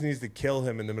 Somebody just needs to kill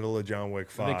him in the middle of John Wick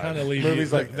 5. They kind of leave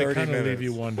Movie's you. like 30 they kind of minutes. leave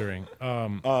you wondering.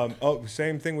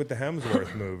 Same thing with the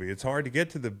Hemsworth movie. It's hard to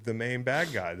get to the main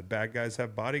bad guy. The bad guys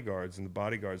have bodyguards, and the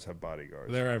bodyguards have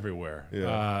bodyguards. They're everywhere.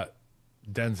 Yeah.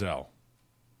 Denzel.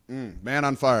 Man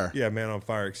on Fire. Yeah, Man on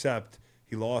Fire. Except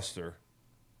he lost her.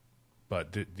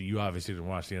 But you obviously didn't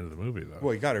watch the end of the movie, though.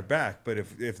 Well, he got her back, but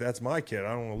if that's my kid,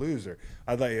 I don't want to lose her.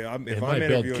 If I'm might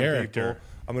build interviewing character. people,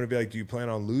 I'm going to be like, do you plan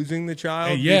on losing the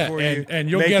child? Yeah, before and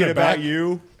you you'll make get it it about back.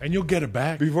 you? And you'll get it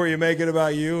back. Before you make it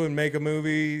about you and make a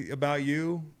movie about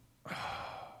you?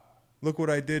 Look what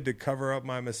I did to cover up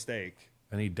my mistake.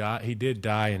 And he did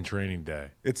die in Training Day.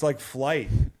 It's like Flight.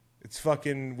 It's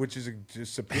fucking, which is a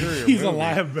superior He's movie. a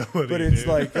liability, But it's dude.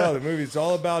 like, the movie's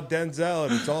all about Denzel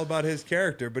and it's all about his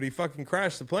character. But he fucking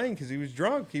crashed the plane because he was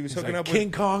drunk. He was hooking like, up King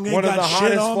with Kong ain't one of got the shit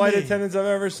hottest on flight me. attendants I've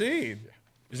ever seen.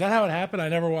 Is that how it happened? I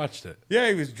never watched it. Yeah,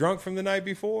 he was drunk from the night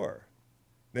before.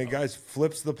 Then guys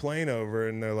flips the plane over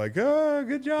and they're like, "Oh,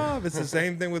 good job." It's the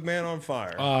same thing with Man on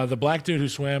Fire. The black dude who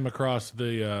swam across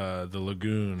the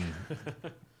lagoon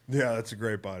Yeah, that's a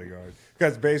great bodyguard.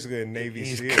 Guy's basically a Navy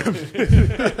SEAL.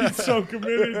 He's so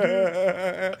committed,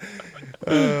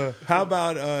 dude. How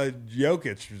about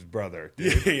Jokic's brother?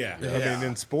 Dude? Yeah. I mean,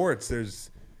 in sports, there's,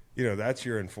 that's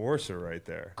your enforcer right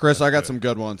there. Chris, I got some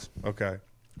good ones. Okay.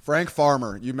 Frank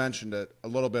Farmer, you mentioned it a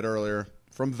little bit earlier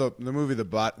from the movie The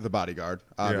Bodyguard,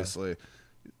 obviously.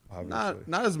 Obviously.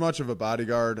 Not as much of a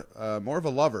bodyguard, more of a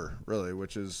lover, really,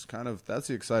 which is that's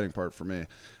the exciting part for me.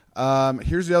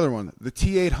 Here's the other one, the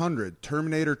T-800,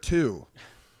 Terminator 2.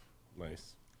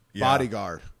 Nice. Yeah.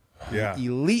 Bodyguard. Yeah.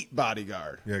 Elite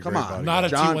bodyguard. Yeah, Come great on. bodyguard. Not a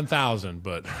John- T1000,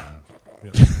 but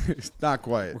Not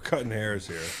quite. We're cutting hairs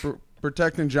here.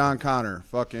 Protecting John Connor,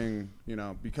 fucking,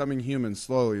 becoming human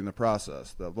slowly in the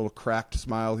process. That little cracked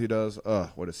smile he does.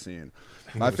 What a scene.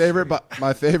 My favorite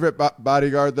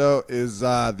bodyguard, though, is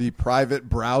the private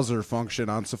browser function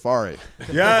on Safari.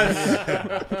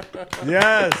 Yes.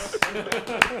 Yes.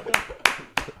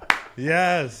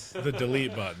 Yes. the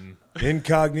delete button.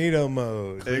 Incognito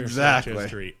mode. Clear Exactly. search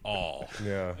history, all.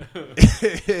 Yeah.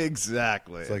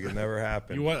 Exactly. It's like it never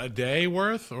happened. You want a day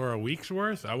worth or a week's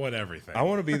worth? I want everything. I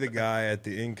want to be the guy at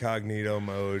the incognito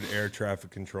mode air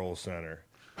traffic control center.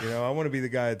 I want to be the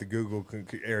guy at the Google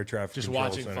air traffic Just control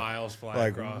watching center. files fly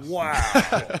Like, across.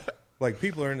 wow. Like,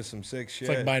 people are into some sick shit.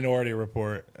 It's like Minority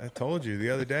Report. I told you the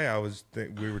other day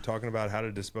we were talking about how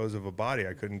to dispose of a body.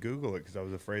 I couldn't Google it because I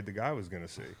was afraid the guy was going to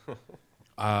see.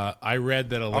 I read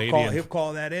that a lady. He'll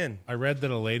call that in. I read that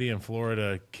a lady in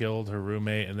Florida killed her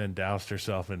roommate and then doused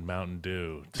herself in Mountain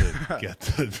Dew to get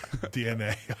the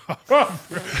DNA off.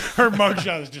 Her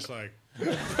mugshot is just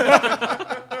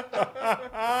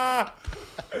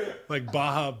like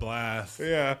Baja Blast.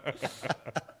 Yeah.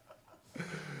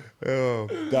 Oh,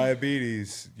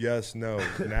 diabetes. Yes, no.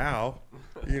 Now,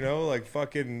 like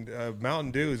fucking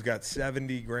Mountain Dew's got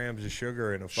 70 grams of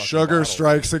sugar in a fucking Sugar bottle.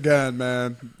 strikes again,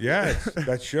 man. Yeah,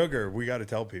 that's sugar. We got to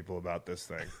tell people about this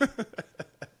thing.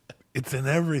 It's in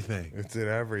everything. It's in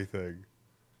everything.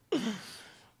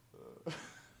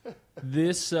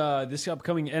 This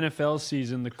upcoming NFL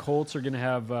season, the Colts are going to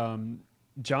have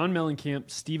John Mellencamp,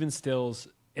 Steven Stills,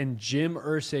 and Jim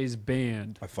Irsay's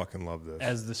band I fucking love this.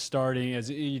 as the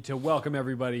starting to welcome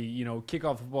everybody. Kick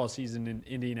off football season in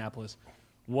Indianapolis.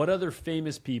 What other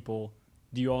famous people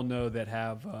do you all know that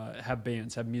have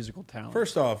bands, have musical talent?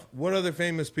 First off, what other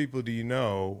famous people do you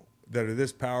know that are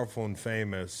this powerful and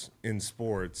famous in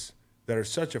sports that are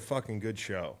such a fucking good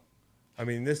show? I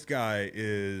mean, this guy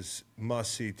is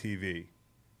must-see TV. He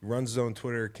runs his own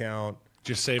Twitter account.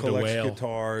 Just saved a collects whale.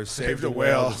 guitars. Saved Saved a a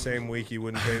whale whale. the same week he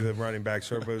wouldn't pay the running back.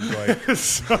 So everybody was like,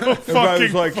 So everybody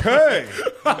was like, hey,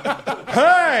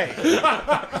 hey,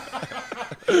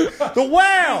 the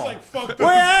whale. like, fuck What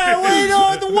are you doing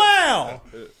with the whale?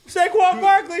 Saquon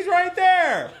Barkley's right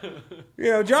there.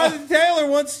 Jonathan Taylor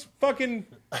wants fucking.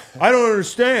 I don't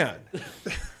understand.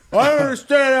 I don't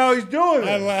understand how he's doing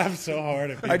I it. laugh so hard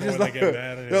at people when they get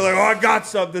mad at they're him. like, oh, I got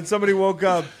something. Somebody woke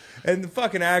up. And the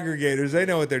fucking aggregators, they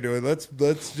know what they're doing. Let's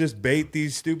just bait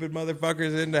these stupid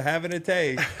motherfuckers into having a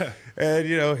take. And,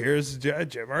 here's Jim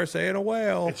Irsay and a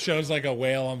whale. It shows like a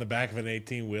whale on the back of an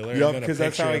 18-wheeler. Yup, and then a 'cause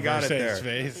that's how picture he of got it Irsay's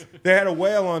there. Face. They had a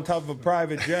whale on top of a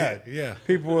private jet. Yeah.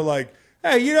 People were like,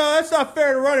 hey, that's not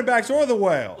fair to running backs or the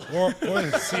whale. Or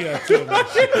the CO2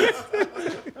 machine.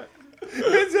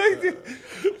 It's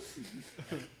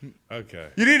like, Okay.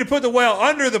 you need to put the whale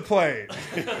under the plane.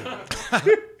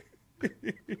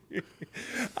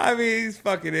 I mean, these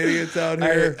fucking idiots out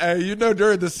here. Hey,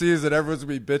 during the season, everyone's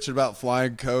going to be bitching about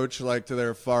flying coach, to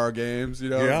their far games,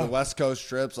 Yeah. the West Coast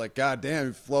trips. Like, God damn,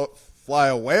 you fly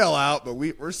a whale out, but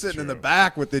we're sitting in the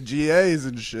back with the GAs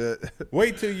and shit.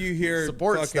 Wait till you hear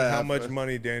Support fucking staff. how much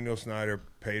money Daniel Snyder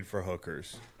paid for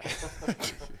hookers.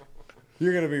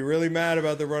 You're going to be really mad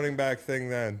about the running back thing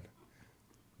then.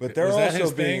 But they're Was that also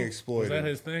his being thing? exploited. Was that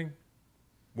his thing?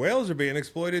 Whales are being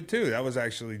exploited too. That was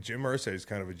actually Jim Irsay's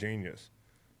kind of a genius.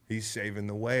 He's saving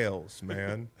the whales,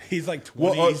 man. He's like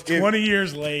 20, Well, he's 20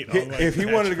 years late. on, like, If he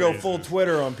wanted to go catchphrases. full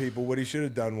Twitter on people, what he should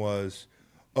have done was,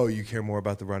 oh, you care more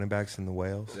about the running backs than the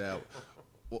whales? Yeah.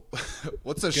 Well,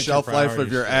 what's the Get your shelf life of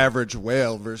priorities your straight. average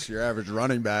whale versus your average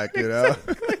running back,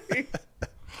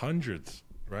 Hundreds,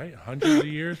 right? Hundreds of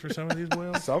years for some of these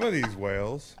whales. Some of these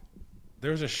whales.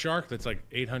 There was a shark that's like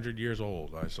 800 years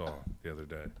old. I saw the other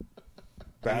day.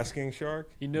 Basking shark?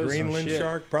 He knows some Greenland shit.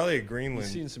 shark? Probably a Greenland.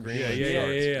 He's seen some Greenland shit. Yeah,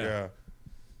 sharks.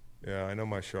 yeah. Yeah, I know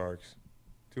my sharks.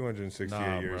 268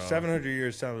 Nah, years. bro. 700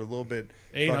 years sounded a little bit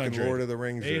 800. fucking Lord of the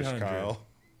Rings-ish, 800. Kyle.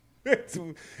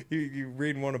 you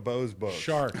reading one of Beau's books.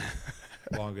 Shark,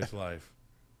 longest life.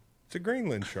 It's a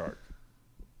Greenland shark.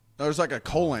 There's like a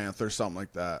colanth or something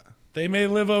like that. They may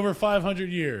live over 500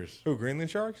 years. Who, Greenland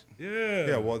sharks? Yeah.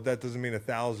 Yeah, well, that doesn't mean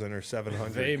 1,000 or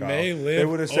 700. They Kyle. may live They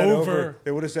would have said over.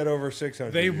 They would have said over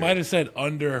 600. They years. might have said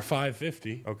under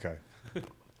 550. Okay.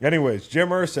 Anyways, Jim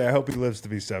Irsay, I hope he lives to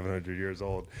be 700 years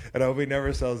old. And I hope he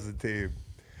never sells the team.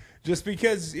 Just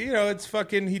because, it's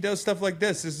fucking, he does stuff like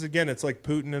this. This is, again, it's like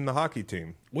Putin and the hockey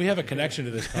team. We have a connection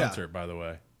to this concert, by the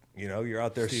way. You're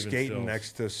out there Steven skating Stills.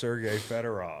 next to Sergei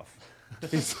Fedorov.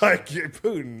 He's like, yeah,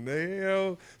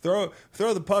 Putin,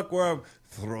 throw the puck where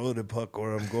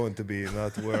I'm going to be,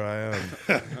 not where I am.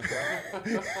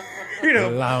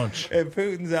 Lounge. And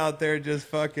Putin's out there just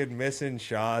fucking missing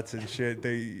shots and shit.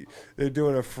 They're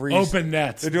doing a free Open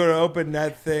nets. They're doing an open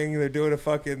net thing. They're doing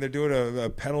a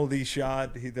penalty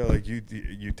shot. They're like,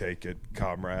 you take it,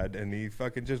 comrade, and he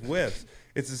fucking just whiffs.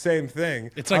 It's the same thing.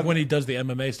 It's like when he does the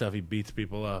MMA stuff, he beats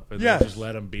people up and Yes. they just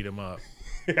let him beat him up.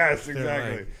 Yes,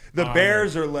 exactly. like, The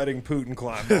Bears are letting Putin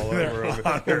climb all over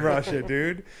in Russia,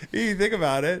 dude. You think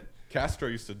about it. Castro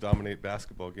used to dominate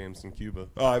basketball games in Cuba.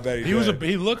 Oh, I bet He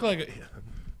looked like a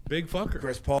big fucker.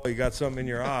 Chris Paul, you got something in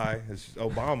your eye. It's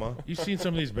Obama. You've seen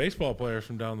some of these baseball players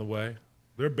from down the way.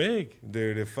 They're big.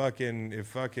 Dude, if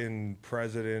fucking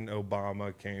President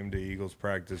Obama came to Eagles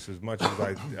practice, as much as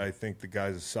I think the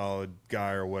guy's a solid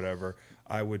guy or whatever,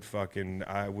 I would snap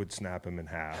him in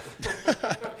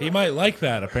half. He might like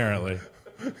that, apparently.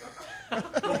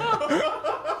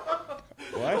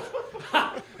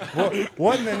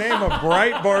 What in the name of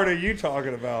Breitbart are you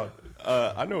talking about?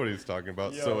 I know what he's talking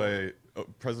about. So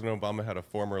President Obama had a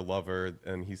former lover,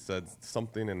 and he said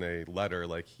something in a letter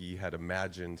like he had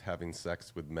imagined having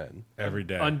sex with men. Every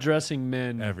day. Undressing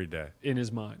men Every day. in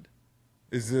his mind.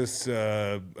 Is this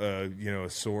a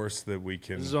source that we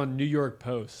can? This is on New York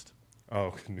Post.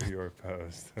 Oh, New York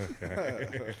Post.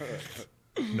 Okay.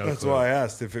 No That's clue. why I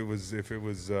asked if it was.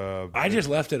 I just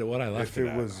left it at what I left If it it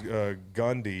at. was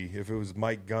Gundy, if it was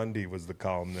Mike Gundy was the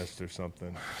columnist or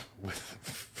something.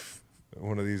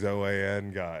 One of these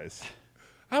OAN guys.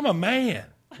 I'm a man.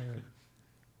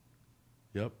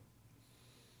 Yep.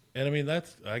 And I mean,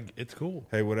 it's cool.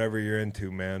 Hey, whatever you're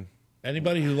into, man.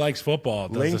 Anybody who likes football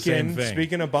does the same Lincoln, thing.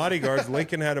 speaking of bodyguards,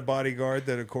 Lincoln had a bodyguard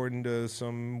that, according to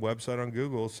some website on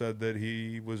Google, said that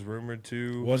he was rumored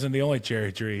to. Wasn't the only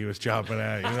cherry tree he was chopping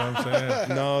at. You know what I'm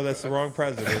saying? No, that's the wrong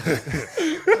president.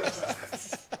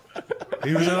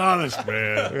 He was an honest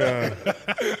man. Yeah.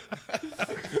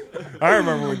 I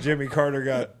remember when Jimmy Carter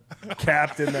got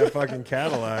capped in that fucking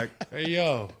Cadillac. Hey,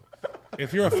 yo.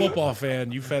 If you're a football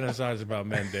fan, you fantasize about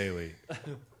men daily.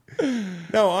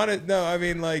 I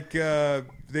mean, like,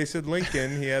 they said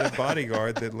Lincoln, he had a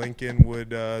bodyguard that Lincoln would,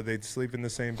 they'd sleep in the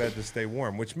same bed to stay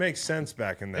warm, which makes sense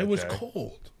back in that It was day.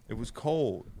 cold. It was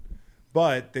cold.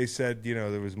 But they said,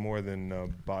 there was more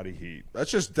than body heat.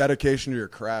 That's just dedication to your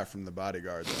craft from the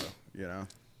bodyguard, though,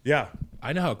 Yeah.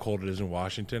 I know how cold it is in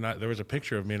Washington. There was a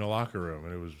picture of me in a locker room,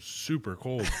 and it was super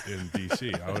cold in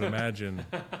D.C. I would imagine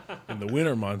in the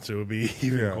winter months it would be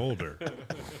even colder.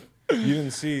 You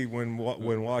didn't see when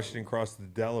Washington crossed the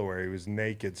Delaware, he was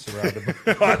naked, surrounded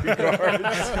by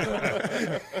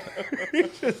bodyguards.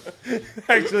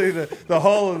 Actually, the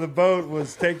hull of the boat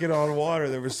was taking on water.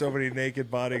 There were so many naked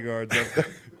bodyguards up there.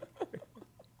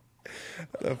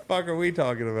 The fuck are we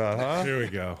talking about, huh? Here we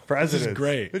go. Presidents. This is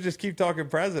great. We just keep talking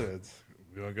presidents.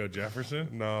 You want to go Jefferson?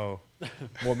 No.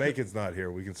 Well, Macon's not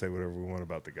here. We can say whatever we want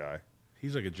about the guy.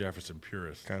 He's like a Jefferson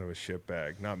purist. Kind of a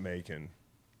shitbag. Not Macon,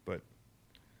 but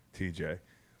TJ.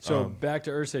 So back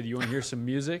to Irsay. Do you want to hear some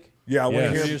music? Yeah, I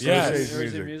want to Yes. hear Yes.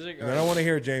 Irsay's music. And then I want to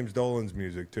hear James Dolan's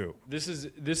music, too. This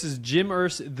is Jim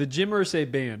Irsay, the Jim Irsay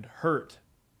band, Hurt.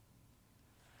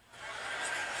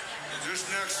 This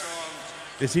next song,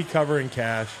 Is he covering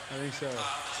Cash? I think so.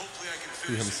 hopefully I can He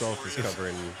finish himself is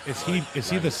covering. Is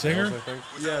he the singer? I think.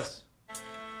 Yes.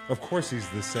 Of course he's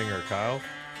the singer, Kyle.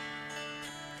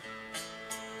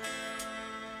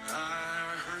 I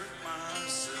hurt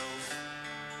myself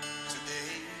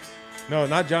today. No,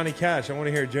 not Johnny Cash. I want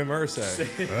to hear Jim Irsay.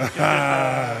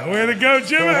 Way to go,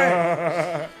 Jimmy!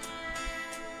 I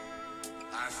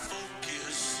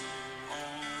focus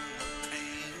on the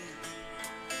pain.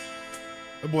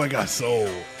 The boy got soul.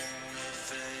 Thing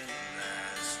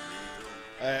that's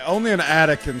real. only an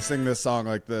addict can sing this song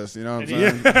like this. You know what I'm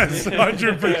saying? Yes,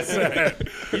 100%.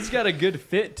 He's got a good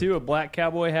fit too, a black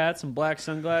cowboy hat, some black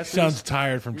sunglasses. Sounds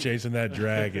tired from chasing that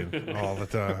dragon all the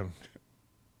time.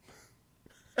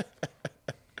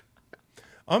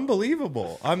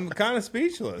 Unbelievable. I'm kind of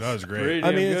speechless. That was great. Pretty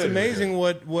I mean, damn it's good. amazing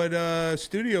what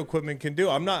studio equipment can do.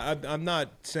 I'm not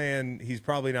saying he's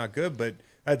probably not good, but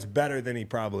that's better than he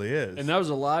probably is. And that was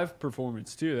a live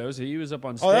performance too. He was up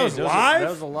on stage. Oh, that was live? That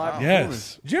was a live Yes.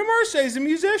 performance. Jim Irsay's a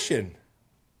musician.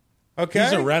 Okay.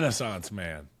 He's a Renaissance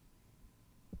man.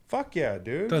 Fuck yeah,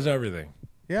 dude. Does everything.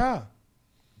 Yeah.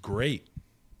 Great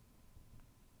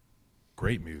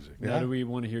music. Now do we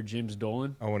want to hear James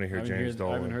Dolan? I want to hear James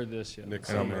Dolan. I haven't heard this yet. Nick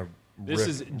And I'm Summer. gonna This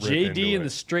is JD and the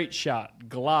Straight Shot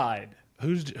Glide.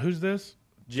 Who's this?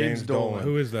 James Dolan.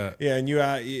 Who is that? Yeah, and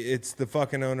it's the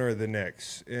fucking owner of the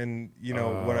Knicks. And you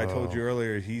know what I told you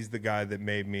earlier, he's the guy that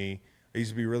made me. I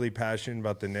used to be really passionate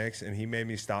about the Knicks, and he made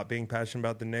me stop being passionate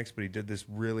about the Knicks. But he did this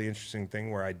really interesting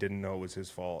thing where I didn't know it was his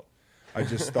fault. I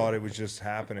just thought it was just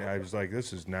happening. I was like,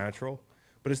 this is natural,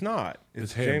 but it's not.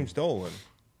 It's him. James Dolan.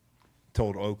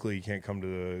 Told Oakley he can't come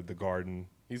to the Garden.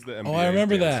 He's the NBA. Oh, I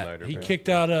remember Dan that. Snyder He fan. kicked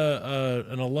out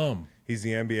an alum. He's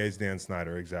the NBA's Dan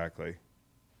Snyder, exactly.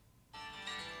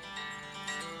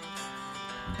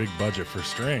 Big budget for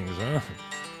strings, huh?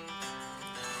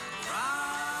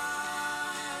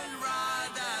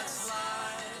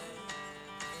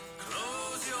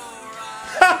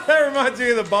 That reminds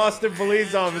me of the Boston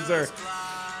police officer.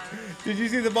 Did you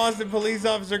see the Boston police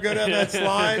officer go down that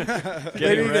slide?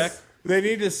 They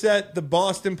need to set the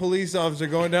Boston police officer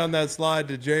going down that slide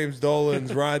to James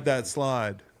Dolan's Ride That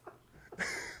Slide.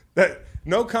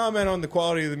 No comment on the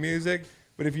quality of the music,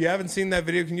 but if you haven't seen that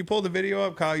video, can you pull the video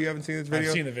up? Kyle, you haven't seen this video?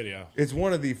 I've seen the video. It's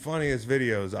one of the funniest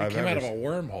videos I've Came ever out of a seen.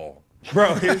 wormhole.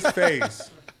 Bro, his face.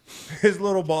 His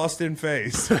little Boston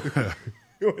face.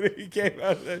 When he came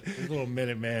out of that, His little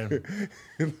minute man.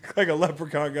 it looked like a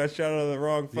leprechaun got shot out of the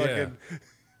wrong fucking...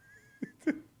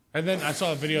 And then I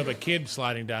saw a video of a kid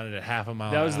sliding down it at half a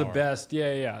mile. That was an the hour. best.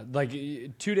 Yeah. Like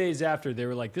 2 days after, they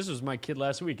were like, "This was my kid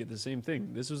last week at the same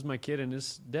thing. This was my kid and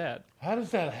his dad." How does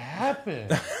that happen?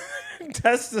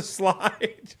 Test the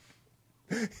slide.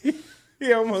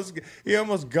 He almost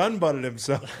gun butted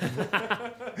himself.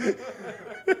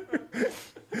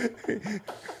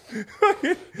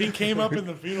 He came up in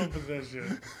the fetal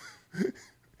position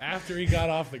after he got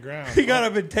off the ground. He got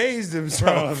up and tased Bro,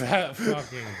 himself. that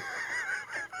fucking...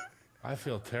 I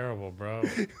feel terrible, bro.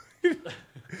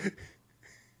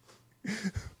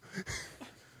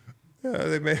 Yeah,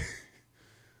 they make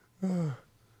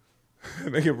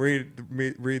him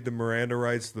read the Miranda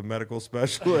rights to the medical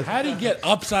specialist. How'd he get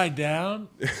upside down?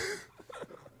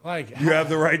 Like, You have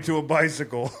the right to a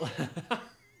bicycle.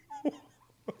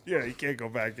 Yeah, you can't go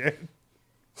back in.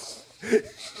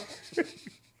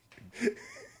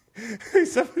 Hey,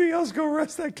 somebody else go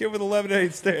arrest that kid with a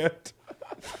lemonade stand.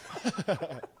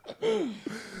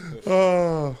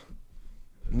 Oh.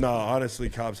 No, honestly,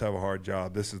 cops have a hard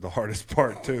job. This is the hardest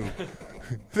part, too.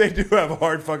 They do have a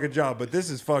hard fucking job, but this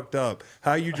is fucked up.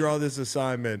 How you draw this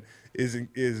assignment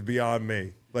is beyond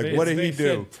me. Like, what did he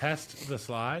do? Said test the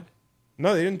slide?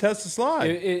 No, they didn't test the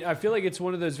slide. I feel like it's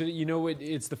one of those videos,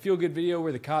 it's the feel good video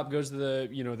where the cop goes to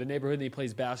the neighborhood and he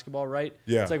plays basketball, right?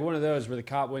 Yeah. It's like one of those where the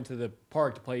cop went to the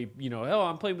park to play, oh,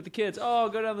 I'm playing with the kids. Oh,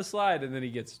 go down the slide. And then he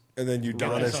gets. And then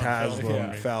Udonis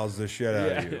Haslam fouls the shit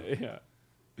out of you. Yeah.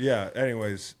 Yeah,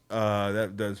 anyways,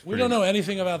 that does. We don't know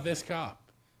anything about this cop.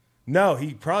 No,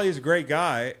 he probably is a great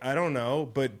guy. I don't know,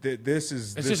 but this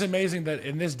is. It's just amazing that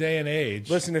in this day and age.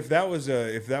 Listen, if that was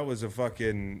a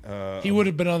fucking. He would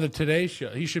have been on the Today Show.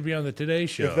 He should be on the Today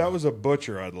Show. If that was a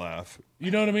butcher, I'd laugh. You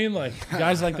know what I mean? Like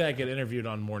guys like that get interviewed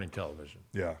on morning television.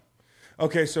 Yeah.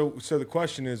 Okay, so the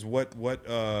question is, what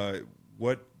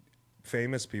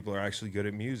famous people are actually good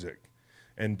at music,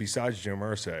 and besides Jim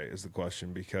Irsay is the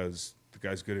question, because the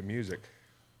guy's good at music.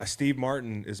 Steve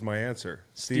Martin is my answer.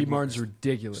 Steve Martin's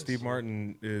ridiculous. Steve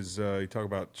Martin is. You talk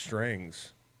about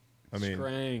strings. I mean,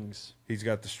 strings. He's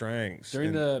got the strings.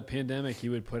 During the pandemic, he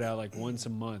would put out like once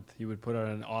a month. He would put out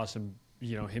an awesome,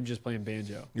 him just playing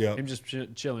banjo. Yeah. Him just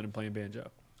chilling and playing banjo.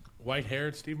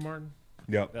 White-haired Steve Martin?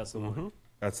 Yep. That's the one.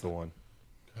 That's the one.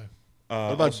 Okay.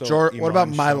 What about What about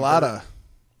Mailata?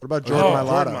 What about Jordan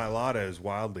Mailata? Jordan Mailata is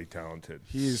wildly talented.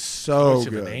 He's so Voice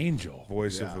good. of an angel.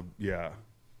 Voice of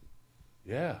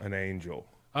an angel.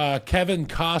 Kevin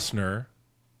Costner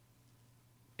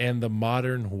and the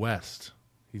Modern West.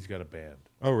 He's got a band.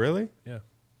 Oh, really? Yeah.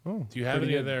 Oh, Do you have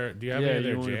any of their? Do you have any of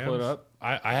their you want me to jams? pull it up?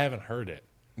 I haven't heard it.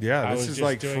 Yeah, I this was is just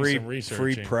like doing free some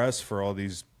researching. press for all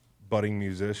these budding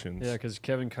musicians. Yeah, because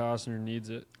Kevin Costner needs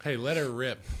it. Hey, let her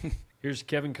rip. Here's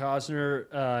Kevin Costner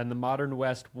and the Modern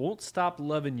West. Won't Stop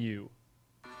Loving You.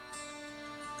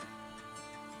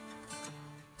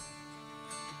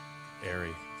 Airy.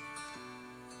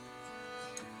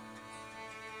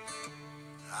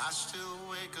 I still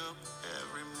wake up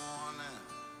every morning.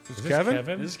 Is Is this Kevin?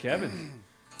 This is Kevin.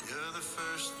 You're the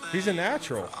first thing He's a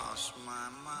natural. across my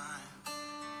mind.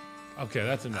 Okay,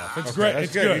 that's enough. It's Okay, great. that's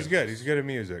It's good. good. He's good. He's good at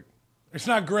music. It's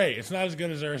not great. It's not as good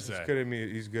as Ursay.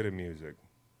 He's good at music.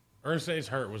 Ursay's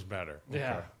Hurt was better.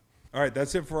 Yeah. All right,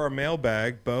 that's it for our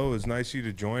mailbag. Beau, it was nice of you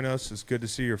to join us. It's good to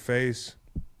see your face.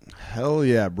 Hell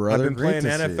yeah, brother. I've been Great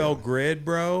playing to see NFL you. Grid,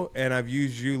 bro, and I've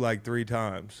used you like 3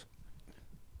 times.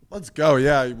 Let's go.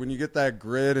 Yeah, when you get that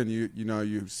grid and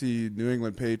you see New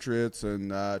England Patriots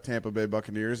and Tampa Bay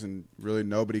Buccaneers, and really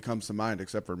nobody comes to mind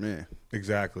except for me.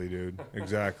 Exactly, dude.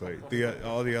 Exactly.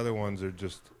 All the other ones are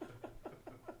just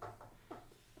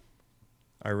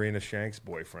Irina Shank's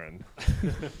boyfriend.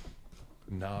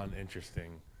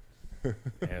 Non-interesting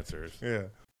answers. Yeah.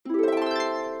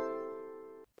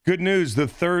 Good news. The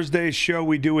Thursday show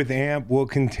we do with AMP will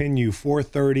continue.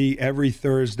 4:30 every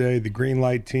Thursday. The Green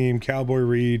Light Team, Cowboy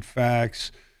Reed,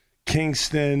 Fax,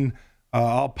 Kingston.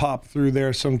 I'll pop through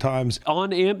there sometimes.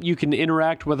 On AMP, you can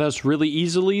interact with us really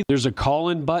easily. There's a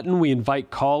call-in button. We invite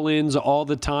call-ins all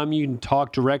the time. You can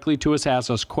talk directly to us,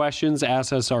 ask us questions,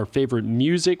 ask us our favorite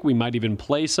music. We might even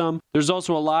play some. There's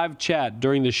also a live chat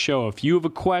during the show. If you have a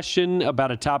question about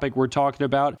a topic we're talking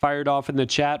about, fire it off in the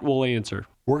chat. We'll answer.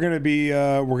 We're gonna be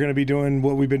doing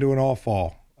what we've been doing all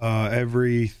fall.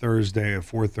 Every Thursday at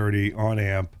 4:30 on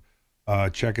AMP.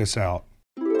 Check us out.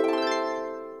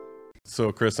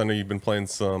 So, Chris, I know you've been playing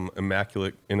some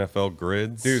immaculate NFL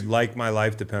grids. Dude, like my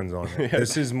life depends on it. Yeah.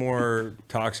 This is more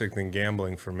toxic than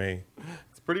gambling for me.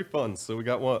 It's pretty fun. So we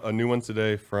got a new one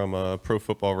today from Pro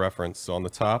Football Reference. So on the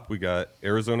top, we got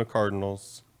Arizona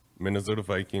Cardinals, Minnesota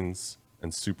Vikings,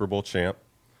 and Super Bowl champ.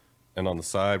 And on the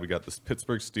side, we got the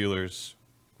Pittsburgh Steelers,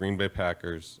 Green Bay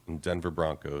Packers, and Denver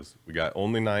Broncos. We got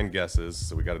only 9 guesses,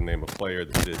 so we got to name a player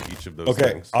that did each of those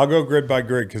Okay, things. I'll go grid by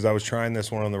grid because I was trying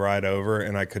this one on the ride over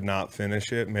and I could not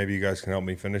finish it. Maybe you guys can help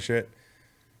me finish it.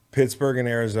 Pittsburgh and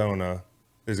Arizona,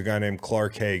 there's a guy named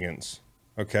Clark Hagans.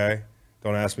 Okay?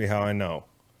 Don't ask me how I know.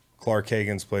 Clark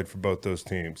Hagans played for both those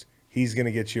teams. He's going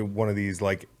to get you one of these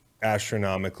like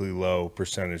astronomically low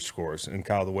percentage scores. And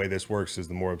Kyle, the way this works is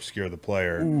the more obscure the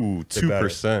player, Ooh, the better.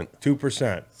 2%.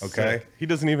 2%. Okay? Sick. He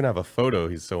doesn't even have a photo.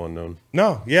 He's so unknown.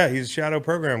 No, yeah, he's a shadow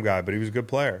program guy, but he was a good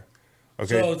player.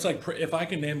 Okay. So it's like if I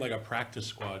can name like a practice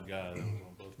squad guy. Then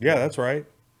we'll both Yeah, that's right.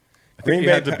 I think he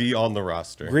had to be on the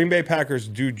roster. Green Bay Packers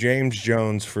do James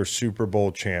Jones for Super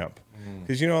Bowl champ.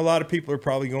 Because, a lot of people are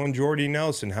probably going Jordy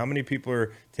Nelson. How many people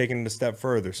are taking it a step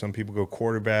further? Some people go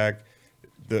quarterback.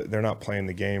 They're not playing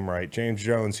the game right. James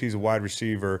Jones, he's a wide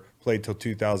receiver, played till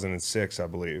 2006, I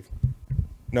believe.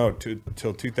 No,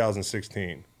 till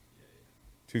 2016.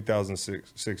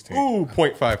 2016. Ooh,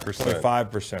 0.5%.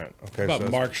 5%. Okay. How about so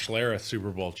Mark Schlereth,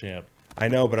 Super Bowl champ? I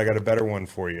know, but I got a better one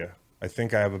for you. I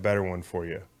think I have a better one for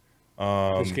you.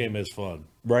 This game is fun.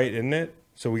 Right, isn't it?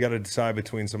 So we got to decide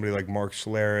between somebody like Mark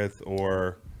Schlereth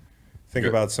or think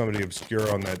about somebody obscure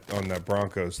on that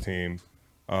Broncos team.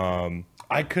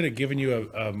 I could have given you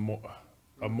a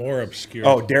more obscure.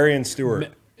 Oh, Darian Stewart.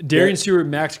 Darian Stewart,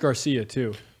 Max Garcia,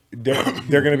 too. They're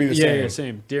going to be the same. Yeah,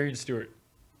 same. Darian Stewart.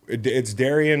 It's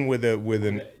Darian with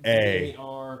an A.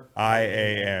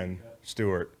 A-R-I-A-N.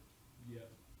 Stewart.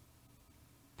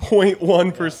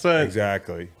 0.1%.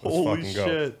 Exactly. Let's Holy fucking go.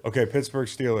 shit. Okay, Pittsburgh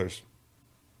Steelers.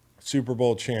 Super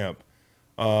Bowl champ.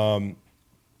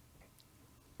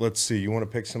 Let's see. You want to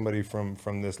pick somebody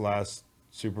from this last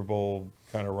Super Bowl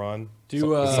kind of run?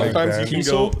 Sometimes you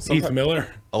can go. Heath Miller.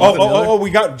 Oh,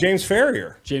 we got James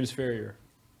Ferrier. James Ferrier.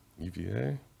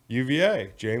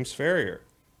 UVA. James Ferrier.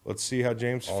 Let's see how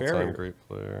James All-time Ferrier. great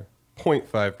player.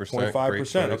 0.5%.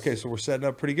 0.5%. Okay, so we're setting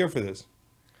up pretty good for this.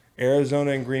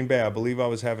 Arizona and Green Bay. I believe I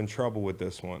was having trouble with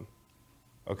this one.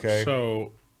 Okay.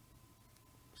 So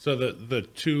the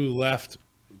two left.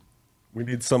 We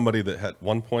need somebody that at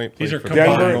one point played These are for the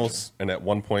combined. Cardinals and at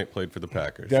one point played for the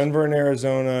Packers. Denver and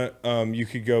Arizona, you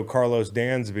could go Carlos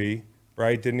Dansby,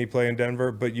 right? Didn't he play in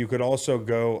Denver? But you could also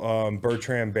go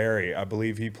Bertrand Berry. I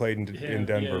believe he played in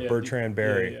Denver. Yeah. Bertrand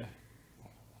Berry. Yeah.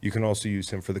 You can also use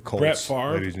him for the Colts. Brett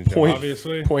Favre, ladies and gentlemen.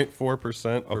 obviously. 0.4%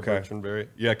 for Okay. Bertrand Berry.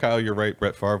 Yeah, Kyle, you're right.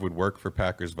 Brett Favre would work for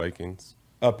Packers Vikings.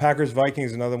 Packers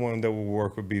Vikings, another one that will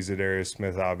work would be Zadarius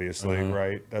Smith, obviously,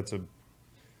 right?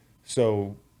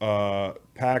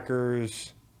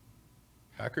 Packers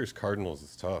Cardinals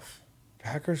is tough.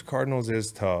 Packers Cardinals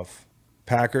is tough.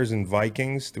 Packers and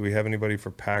Vikings. Do we have anybody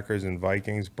for Packers and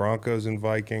Vikings? Broncos and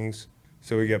Vikings.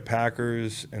 So we get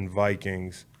Packers and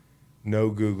Vikings.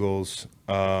 No Googles.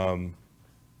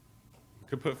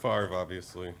 Could put Favre,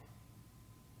 obviously.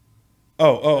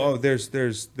 There's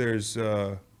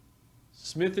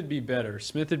Smith would be better.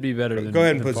 Than go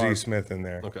ahead and than put Favre. Z Smith in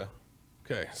there. Okay.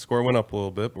 Score went up a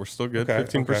little bit, but we're still good. Okay,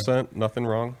 15%. Nothing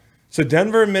wrong. So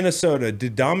Denver and Minnesota.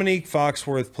 Did Dominique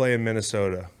Foxworth play in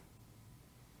Minnesota?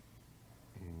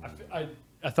 I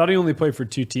thought he only played for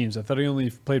 2 teams. I thought he only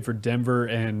played for Denver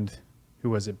and who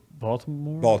was it?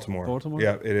 Baltimore. Baltimore.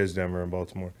 Yeah, it is Denver and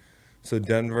Baltimore. So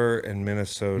Denver and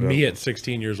Minnesota. Me at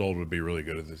 16 years old would be really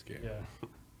good at this game. Yeah.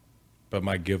 But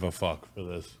my give a fuck for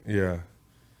this. Yeah.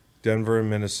 Denver and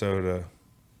Minnesota.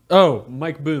 Oh,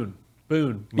 Mike Boone.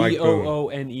 Boone. Mike Boone.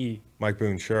 Boone. Mike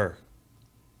Boone, sure.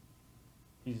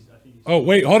 Oh,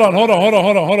 wait. Hold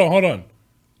on.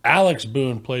 Alex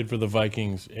Boone played for the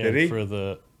Vikings and Did he? for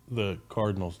the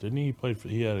Cardinals, didn't he?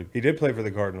 He did play for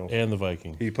the Cardinals. And the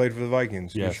Vikings. He played for the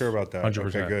Vikings. You're Yes, sure about that? 100%.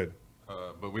 Okay, good.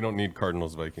 But we don't need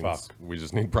Cardinals Vikings. Fuck. We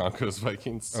just need Broncos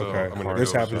Vikings. So Okay. I'm gonna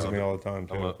This go happens with, to me all the time,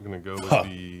 too. I'm gonna go with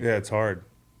the Yeah, it's hard.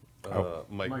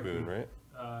 Mike Boone, right?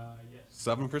 Yes.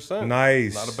 7%.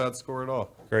 Nice. Not a bad score at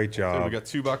all. Great Okay, job. we got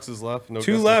 2 boxes left. No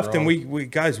Two guesses left, and wrong. we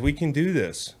guys, we can do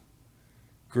this.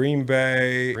 Green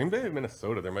Bay. Green Bay,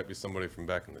 Minnesota. There might be somebody from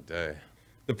back in the day.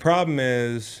 The problem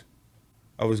is,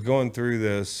 I was going through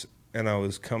this, and I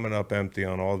was coming up empty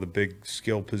on all the big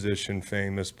skill position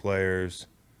famous players.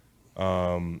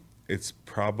 It's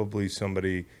probably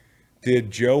somebody. Did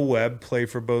Joe Webb play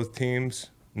for both teams?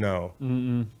 No.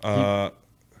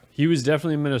 He was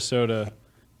definitely in Minnesota.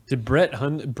 Did Brett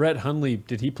Hundley,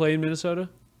 did he play in Minnesota?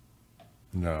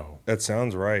 No. That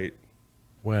sounds right.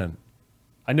 When?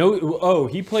 I know. Oh,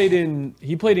 he played in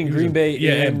Green Bay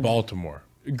Yeah, and and Baltimore.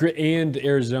 and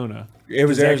Arizona. It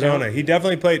was Does Arizona. He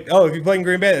definitely played. Oh, if you played in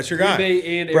Green Bay, that's your Green guy.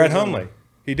 Bay and Brett Arizona. Hundley.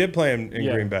 He did play in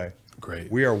Yeah. Green Bay. Great.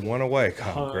 We are one away.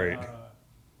 God, great.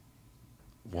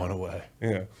 One away.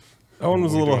 Yeah. That one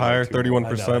was a little doing higher, that too.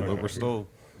 31%, but we're still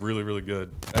really, really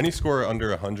good. Any score under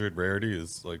 100 rarity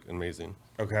is like amazing.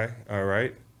 Okay. All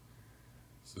right.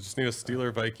 So just need a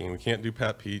Steeler Viking. We can't do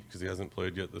Pat Pete because he hasn't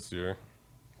played yet this year.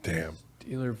 Damn.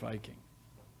 Steeler Viking.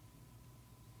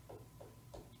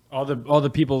 All the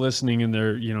people listening and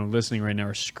they're listening right now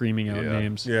are screaming out Yeah.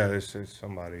 names. Yeah, there's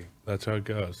somebody. That's how it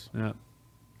goes. Yeah.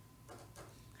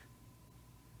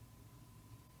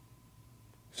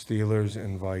 Steelers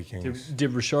and Vikings.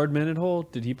 Did Rashard Mendenhall?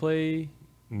 Did he play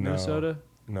Minnesota?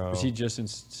 No. Was he just in?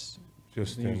 Just I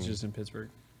think he was in- just in Pittsburgh.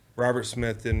 Robert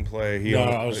Smith didn't play. He No,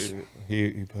 only I was-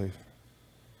 played, he played.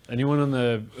 Anyone on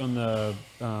the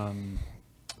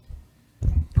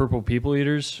Purple People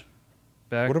Eaters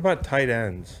back? What about tight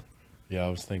ends Yeah, I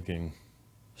was thinking.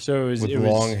 So with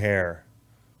long hair?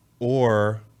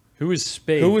 Or Who was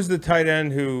Spade? who was the tight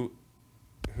end who?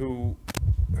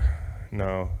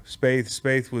 No,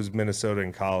 Spaeth was Minnesota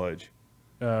in college.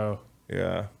 Oh,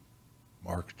 Yeah,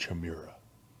 Mark Chimura.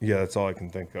 yeah, that's all I can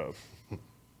think of.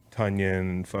 Tunyon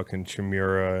and fucking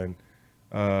Chimura and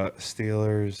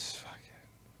Steelers. Fuck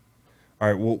it. All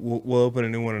right, we'll open a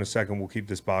new one in a second. We'll keep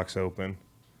this box open.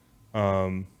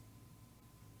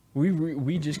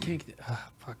 we just can't.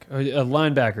 Fuck.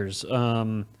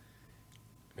 Linebackers.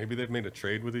 Maybe they've made a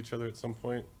trade with each other at some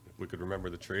point. If we could remember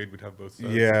the trade, we'd have both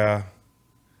sides. Yeah.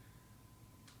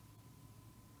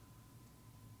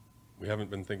 We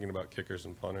haven't been thinking about kickers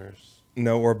and punters.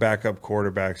 No, or backup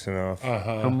quarterbacks enough.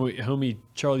 Homie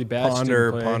Charlie Batch.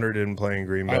 Ponder didn't play in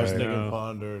Green Bay. I was thinking No.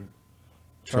 Ponder.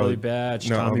 Charlie Batch.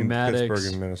 No, Tommy Maddox.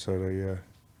 Pittsburgh and Minnesota.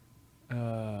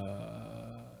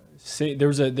 Yeah. There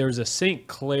was a St.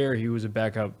 Clair. He was a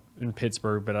backup in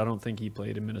Pittsburgh, but I don't think he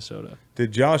played in Minnesota.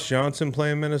 Did Josh Johnson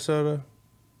play in Minnesota?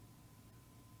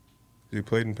 He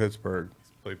played in Pittsburgh.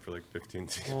 He's played for like 15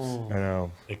 teams. I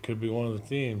know. It could be one of the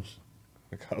teams.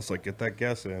 I was like, get that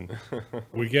guess in.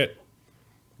 We get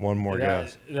One more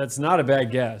guess. That's not a bad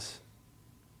guess.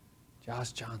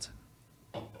 Josh Johnson.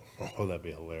 Oh, that'd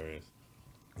be hilarious.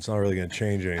 It's not really going to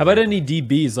change anything. How about any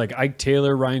DBs like Ike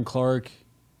Taylor, Ryan Clark,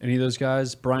 any of those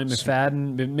guys? Brian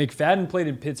McFadden. McFadden played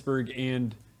in Pittsburgh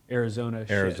and Arizona.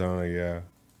 Shit. Arizona, yeah.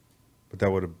 But that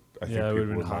would have, I think Yeah, it would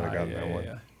people have would been not have high. gotten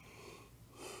that one.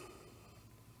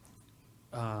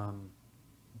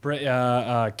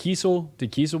 Kiesel.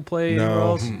 Did Kiesel play anywhere No,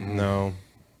 else? no.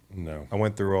 No. I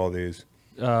went through all these.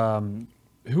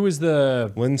 Who was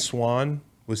the Lynn Swan,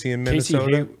 was he in Casey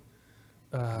Minnesota?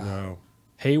 No.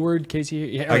 Hayward?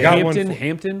 Casey? I got one Hampton? for-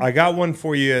 Hampton? I got one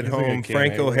for you at You're thinking home. Cam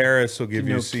Franco Hayward? Harris will give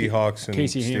you No, Seahawks and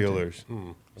Casey Hampton.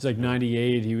 Steelers. He's like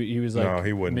 98. He was like No,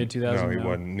 he wouldn't. mid 2000. No, he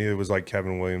wouldn't. Neither was like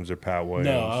Kevin Williams or Pat Williams.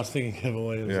 No, I was thinking Kevin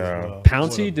Williams. Yeah. As well. Pouncey?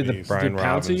 What a Did the- beast. Brian Did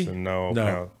Pouncey? Robinson. No.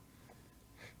 No.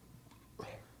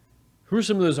 Who are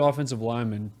some of those offensive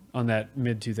linemen on that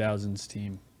mid 2000s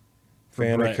team? For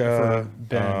Faneca,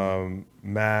 Ben.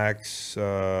 Max,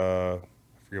 I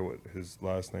forget what his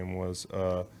last name was.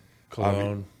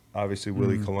 Cologne. Obviously,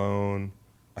 Willie Cologne.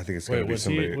 I think it's going Wait, to be was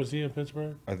somebody. he in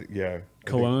Pittsburgh? I think, yeah.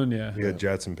 Cologne, yeah. He had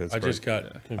Jets in I Pittsburgh. just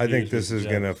got confused I think this with is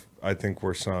Jets. going to, I think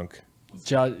we're sunk.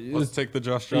 Let's take the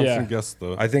Josh Johnson Yeah. guess,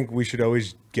 though. I think we should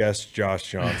always guess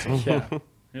Josh Johnson. Yeah.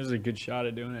 Here's a good shot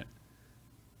at doing it.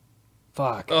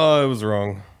 Fuck. Oh, I was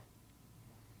wrong.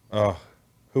 Oh,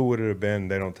 Who would it have been?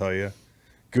 They don't tell you.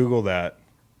 Google that.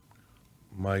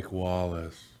 Mike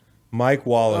Wallace. Mike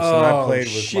Wallace, and I played with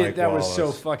shit, Mike that Wallace. was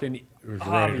so fucking It was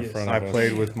right in obvious. front I of us.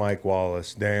 played with Mike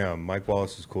Wallace. Damn, Mike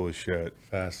Wallace is cool as shit.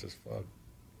 Fast as fuck.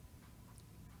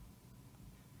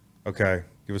 Okay,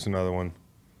 give us another one.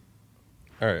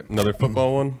 All right, another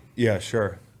football one. Yeah,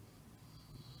 sure.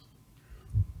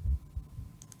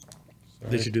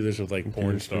 They should do this with like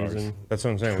porn stars. That's what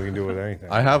I'm saying. We can do it with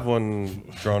anything. I have one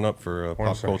drawn up for a Porn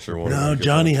pop star. culture one. No, If you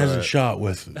Johnny wanna has try a it. shot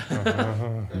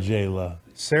with J-La.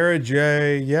 Sarah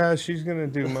J. Yeah, she's gonna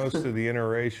do most of the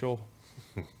interracial.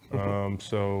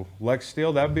 So Lex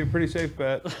Steele, that'd be a pretty safe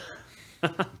bet.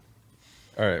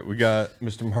 All right, we got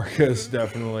Mr. Marcus,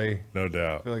 definitely. No I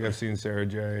doubt. feel like I've seen Sarah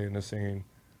J. in the scene.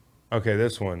 Okay,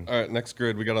 this one. all right. Next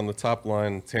grid, we got on the top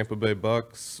line Tampa Bay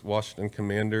Bucks, Washington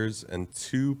Commanders, and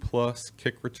 2+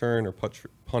 kick return or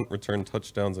punt return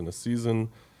touchdowns in a season.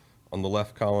 On the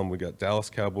left column, we got Dallas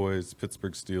Cowboys,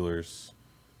 Pittsburgh Steelers,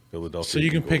 Philadelphia. So you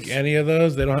can Eagles. pick any of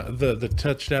those. They don't the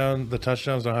touchdown. The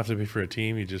touchdowns don't have to be for a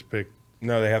team. You just pick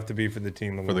No, they have to be for the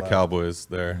team on for the left. Cowboys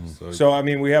there. So I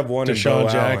mean, we have one in Beau Deshaun Allen.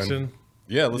 Jackson.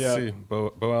 yeah, let's Yeah. see.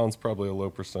 Bo Allen's probably a low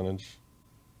percentage.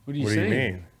 What do you What say? do you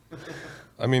mean?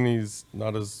 I mean, he's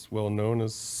not as well known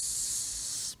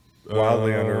as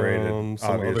Wildly underrated,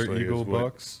 some other obviously, Eagle is what-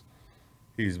 Bucks.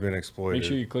 He's been exploited. Make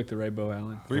sure you click the right Beau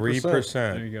Allen. 3%.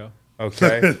 There you go.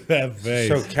 Okay. That face.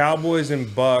 So Cowboys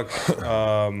and Bucks.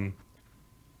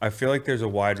 I feel like there's a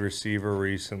wide receiver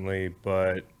recently,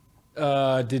 but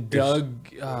Did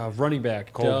Doug running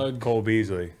back? Cole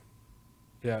Beasley.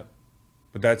 Yeah.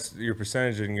 But that's your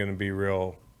percentage isn't going to be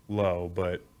real low,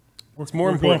 but It's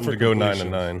more We're going important for to go 9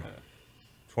 completions. and 9.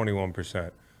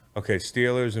 21%. Okay,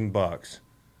 Steelers and Bucks.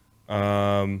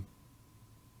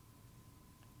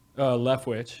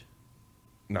 Leftwich.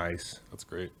 Nice. That's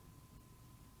great.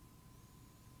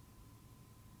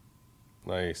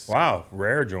 Nice. Wow,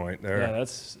 rare joint there. Yeah,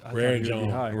 that's I Rare thought he would be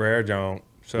Jones. high. Rare joint.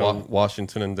 So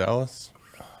Washington and Dallas.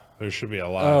 There should be a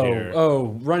lot here.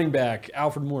 Running back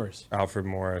Alfred Morris. Alfred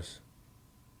Morris.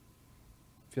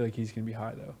 I feel like he's gonna be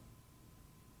high though.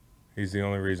 He's the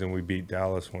only reason we beat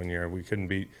Dallas one year.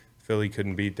 Philly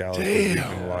couldn't beat Dallas with in the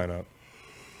lineup.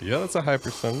 Yeah, that's a high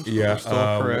percentage. but Yeah, you're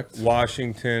still correct.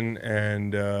 Washington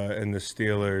and the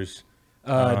Steelers.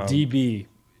 DB.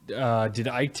 Did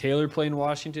Ike Taylor play in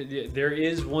Washington? Yeah, there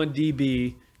is one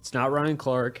DB. It's not Ryan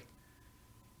Clark.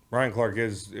 Ryan Clark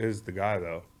is the guy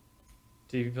though.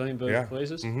 Did he play in both Yeah.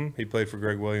 places? Hmm. He played for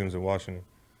Greg Williams in Washington.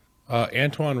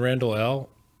 Antoine Randall L.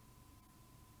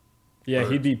 Yeah,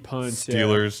 he'd be punts. yeah.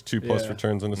 Steelers 2+ Yeah.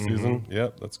 returns in a season.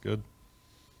 Yep, that's good.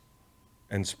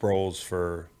 And Sproles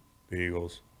for the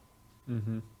Eagles.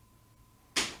 Mm-hmm.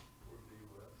 I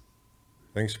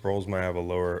think Sproles might have a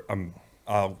lower.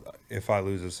 If I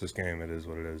lose this game, it is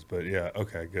what it is. But yeah,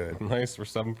 okay, good. Nice. We're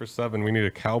 7 for 7. We need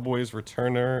a Cowboys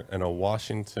returner and a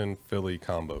Washington Philly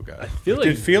combo guy. Feel like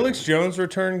Did Felix Jones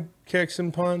return kicks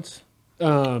and punts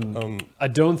I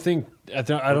don't think I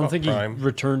don't think Prime? he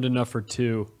returned enough for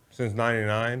 2. since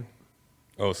 '99?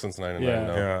 Oh, since 99. Yeah.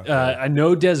 No. Yeah. I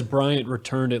know Des Bryant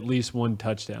returned at least 1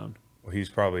 touchdown. Well, he's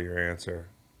probably your answer.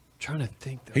 I'm trying to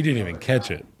think. Though. He didn't even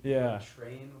catch it. Yeah.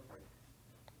 Train with like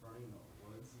running the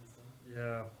woods and stuff.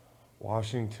 Yeah.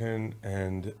 Washington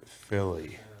and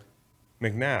Philly.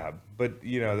 McNabb, but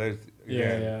there's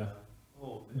Yeah.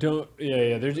 Don't.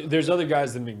 Yeah. There's other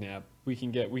guys than McNabb. We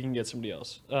can get somebody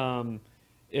else.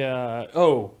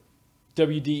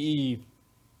 WDE.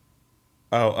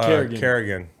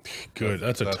 Kerrigan. Good.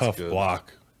 That's a That's tough good.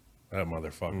 block. That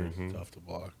motherfucker's tough to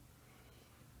block.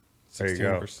 There you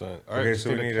go. 16%. All right, Okay, just so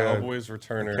we need need a a Cowboys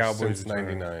returner Cowboys since returner.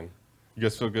 99. You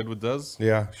guys feel good with Dez?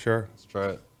 Yeah, sure. Let's try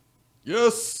it.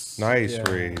 Yes. Nice Yeah.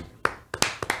 read.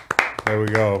 There we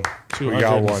go. We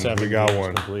got one. 207 We got games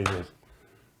one. completed.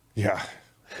 Yeah.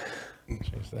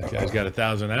 That guy's got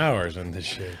 1,000 hours in this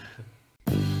shit.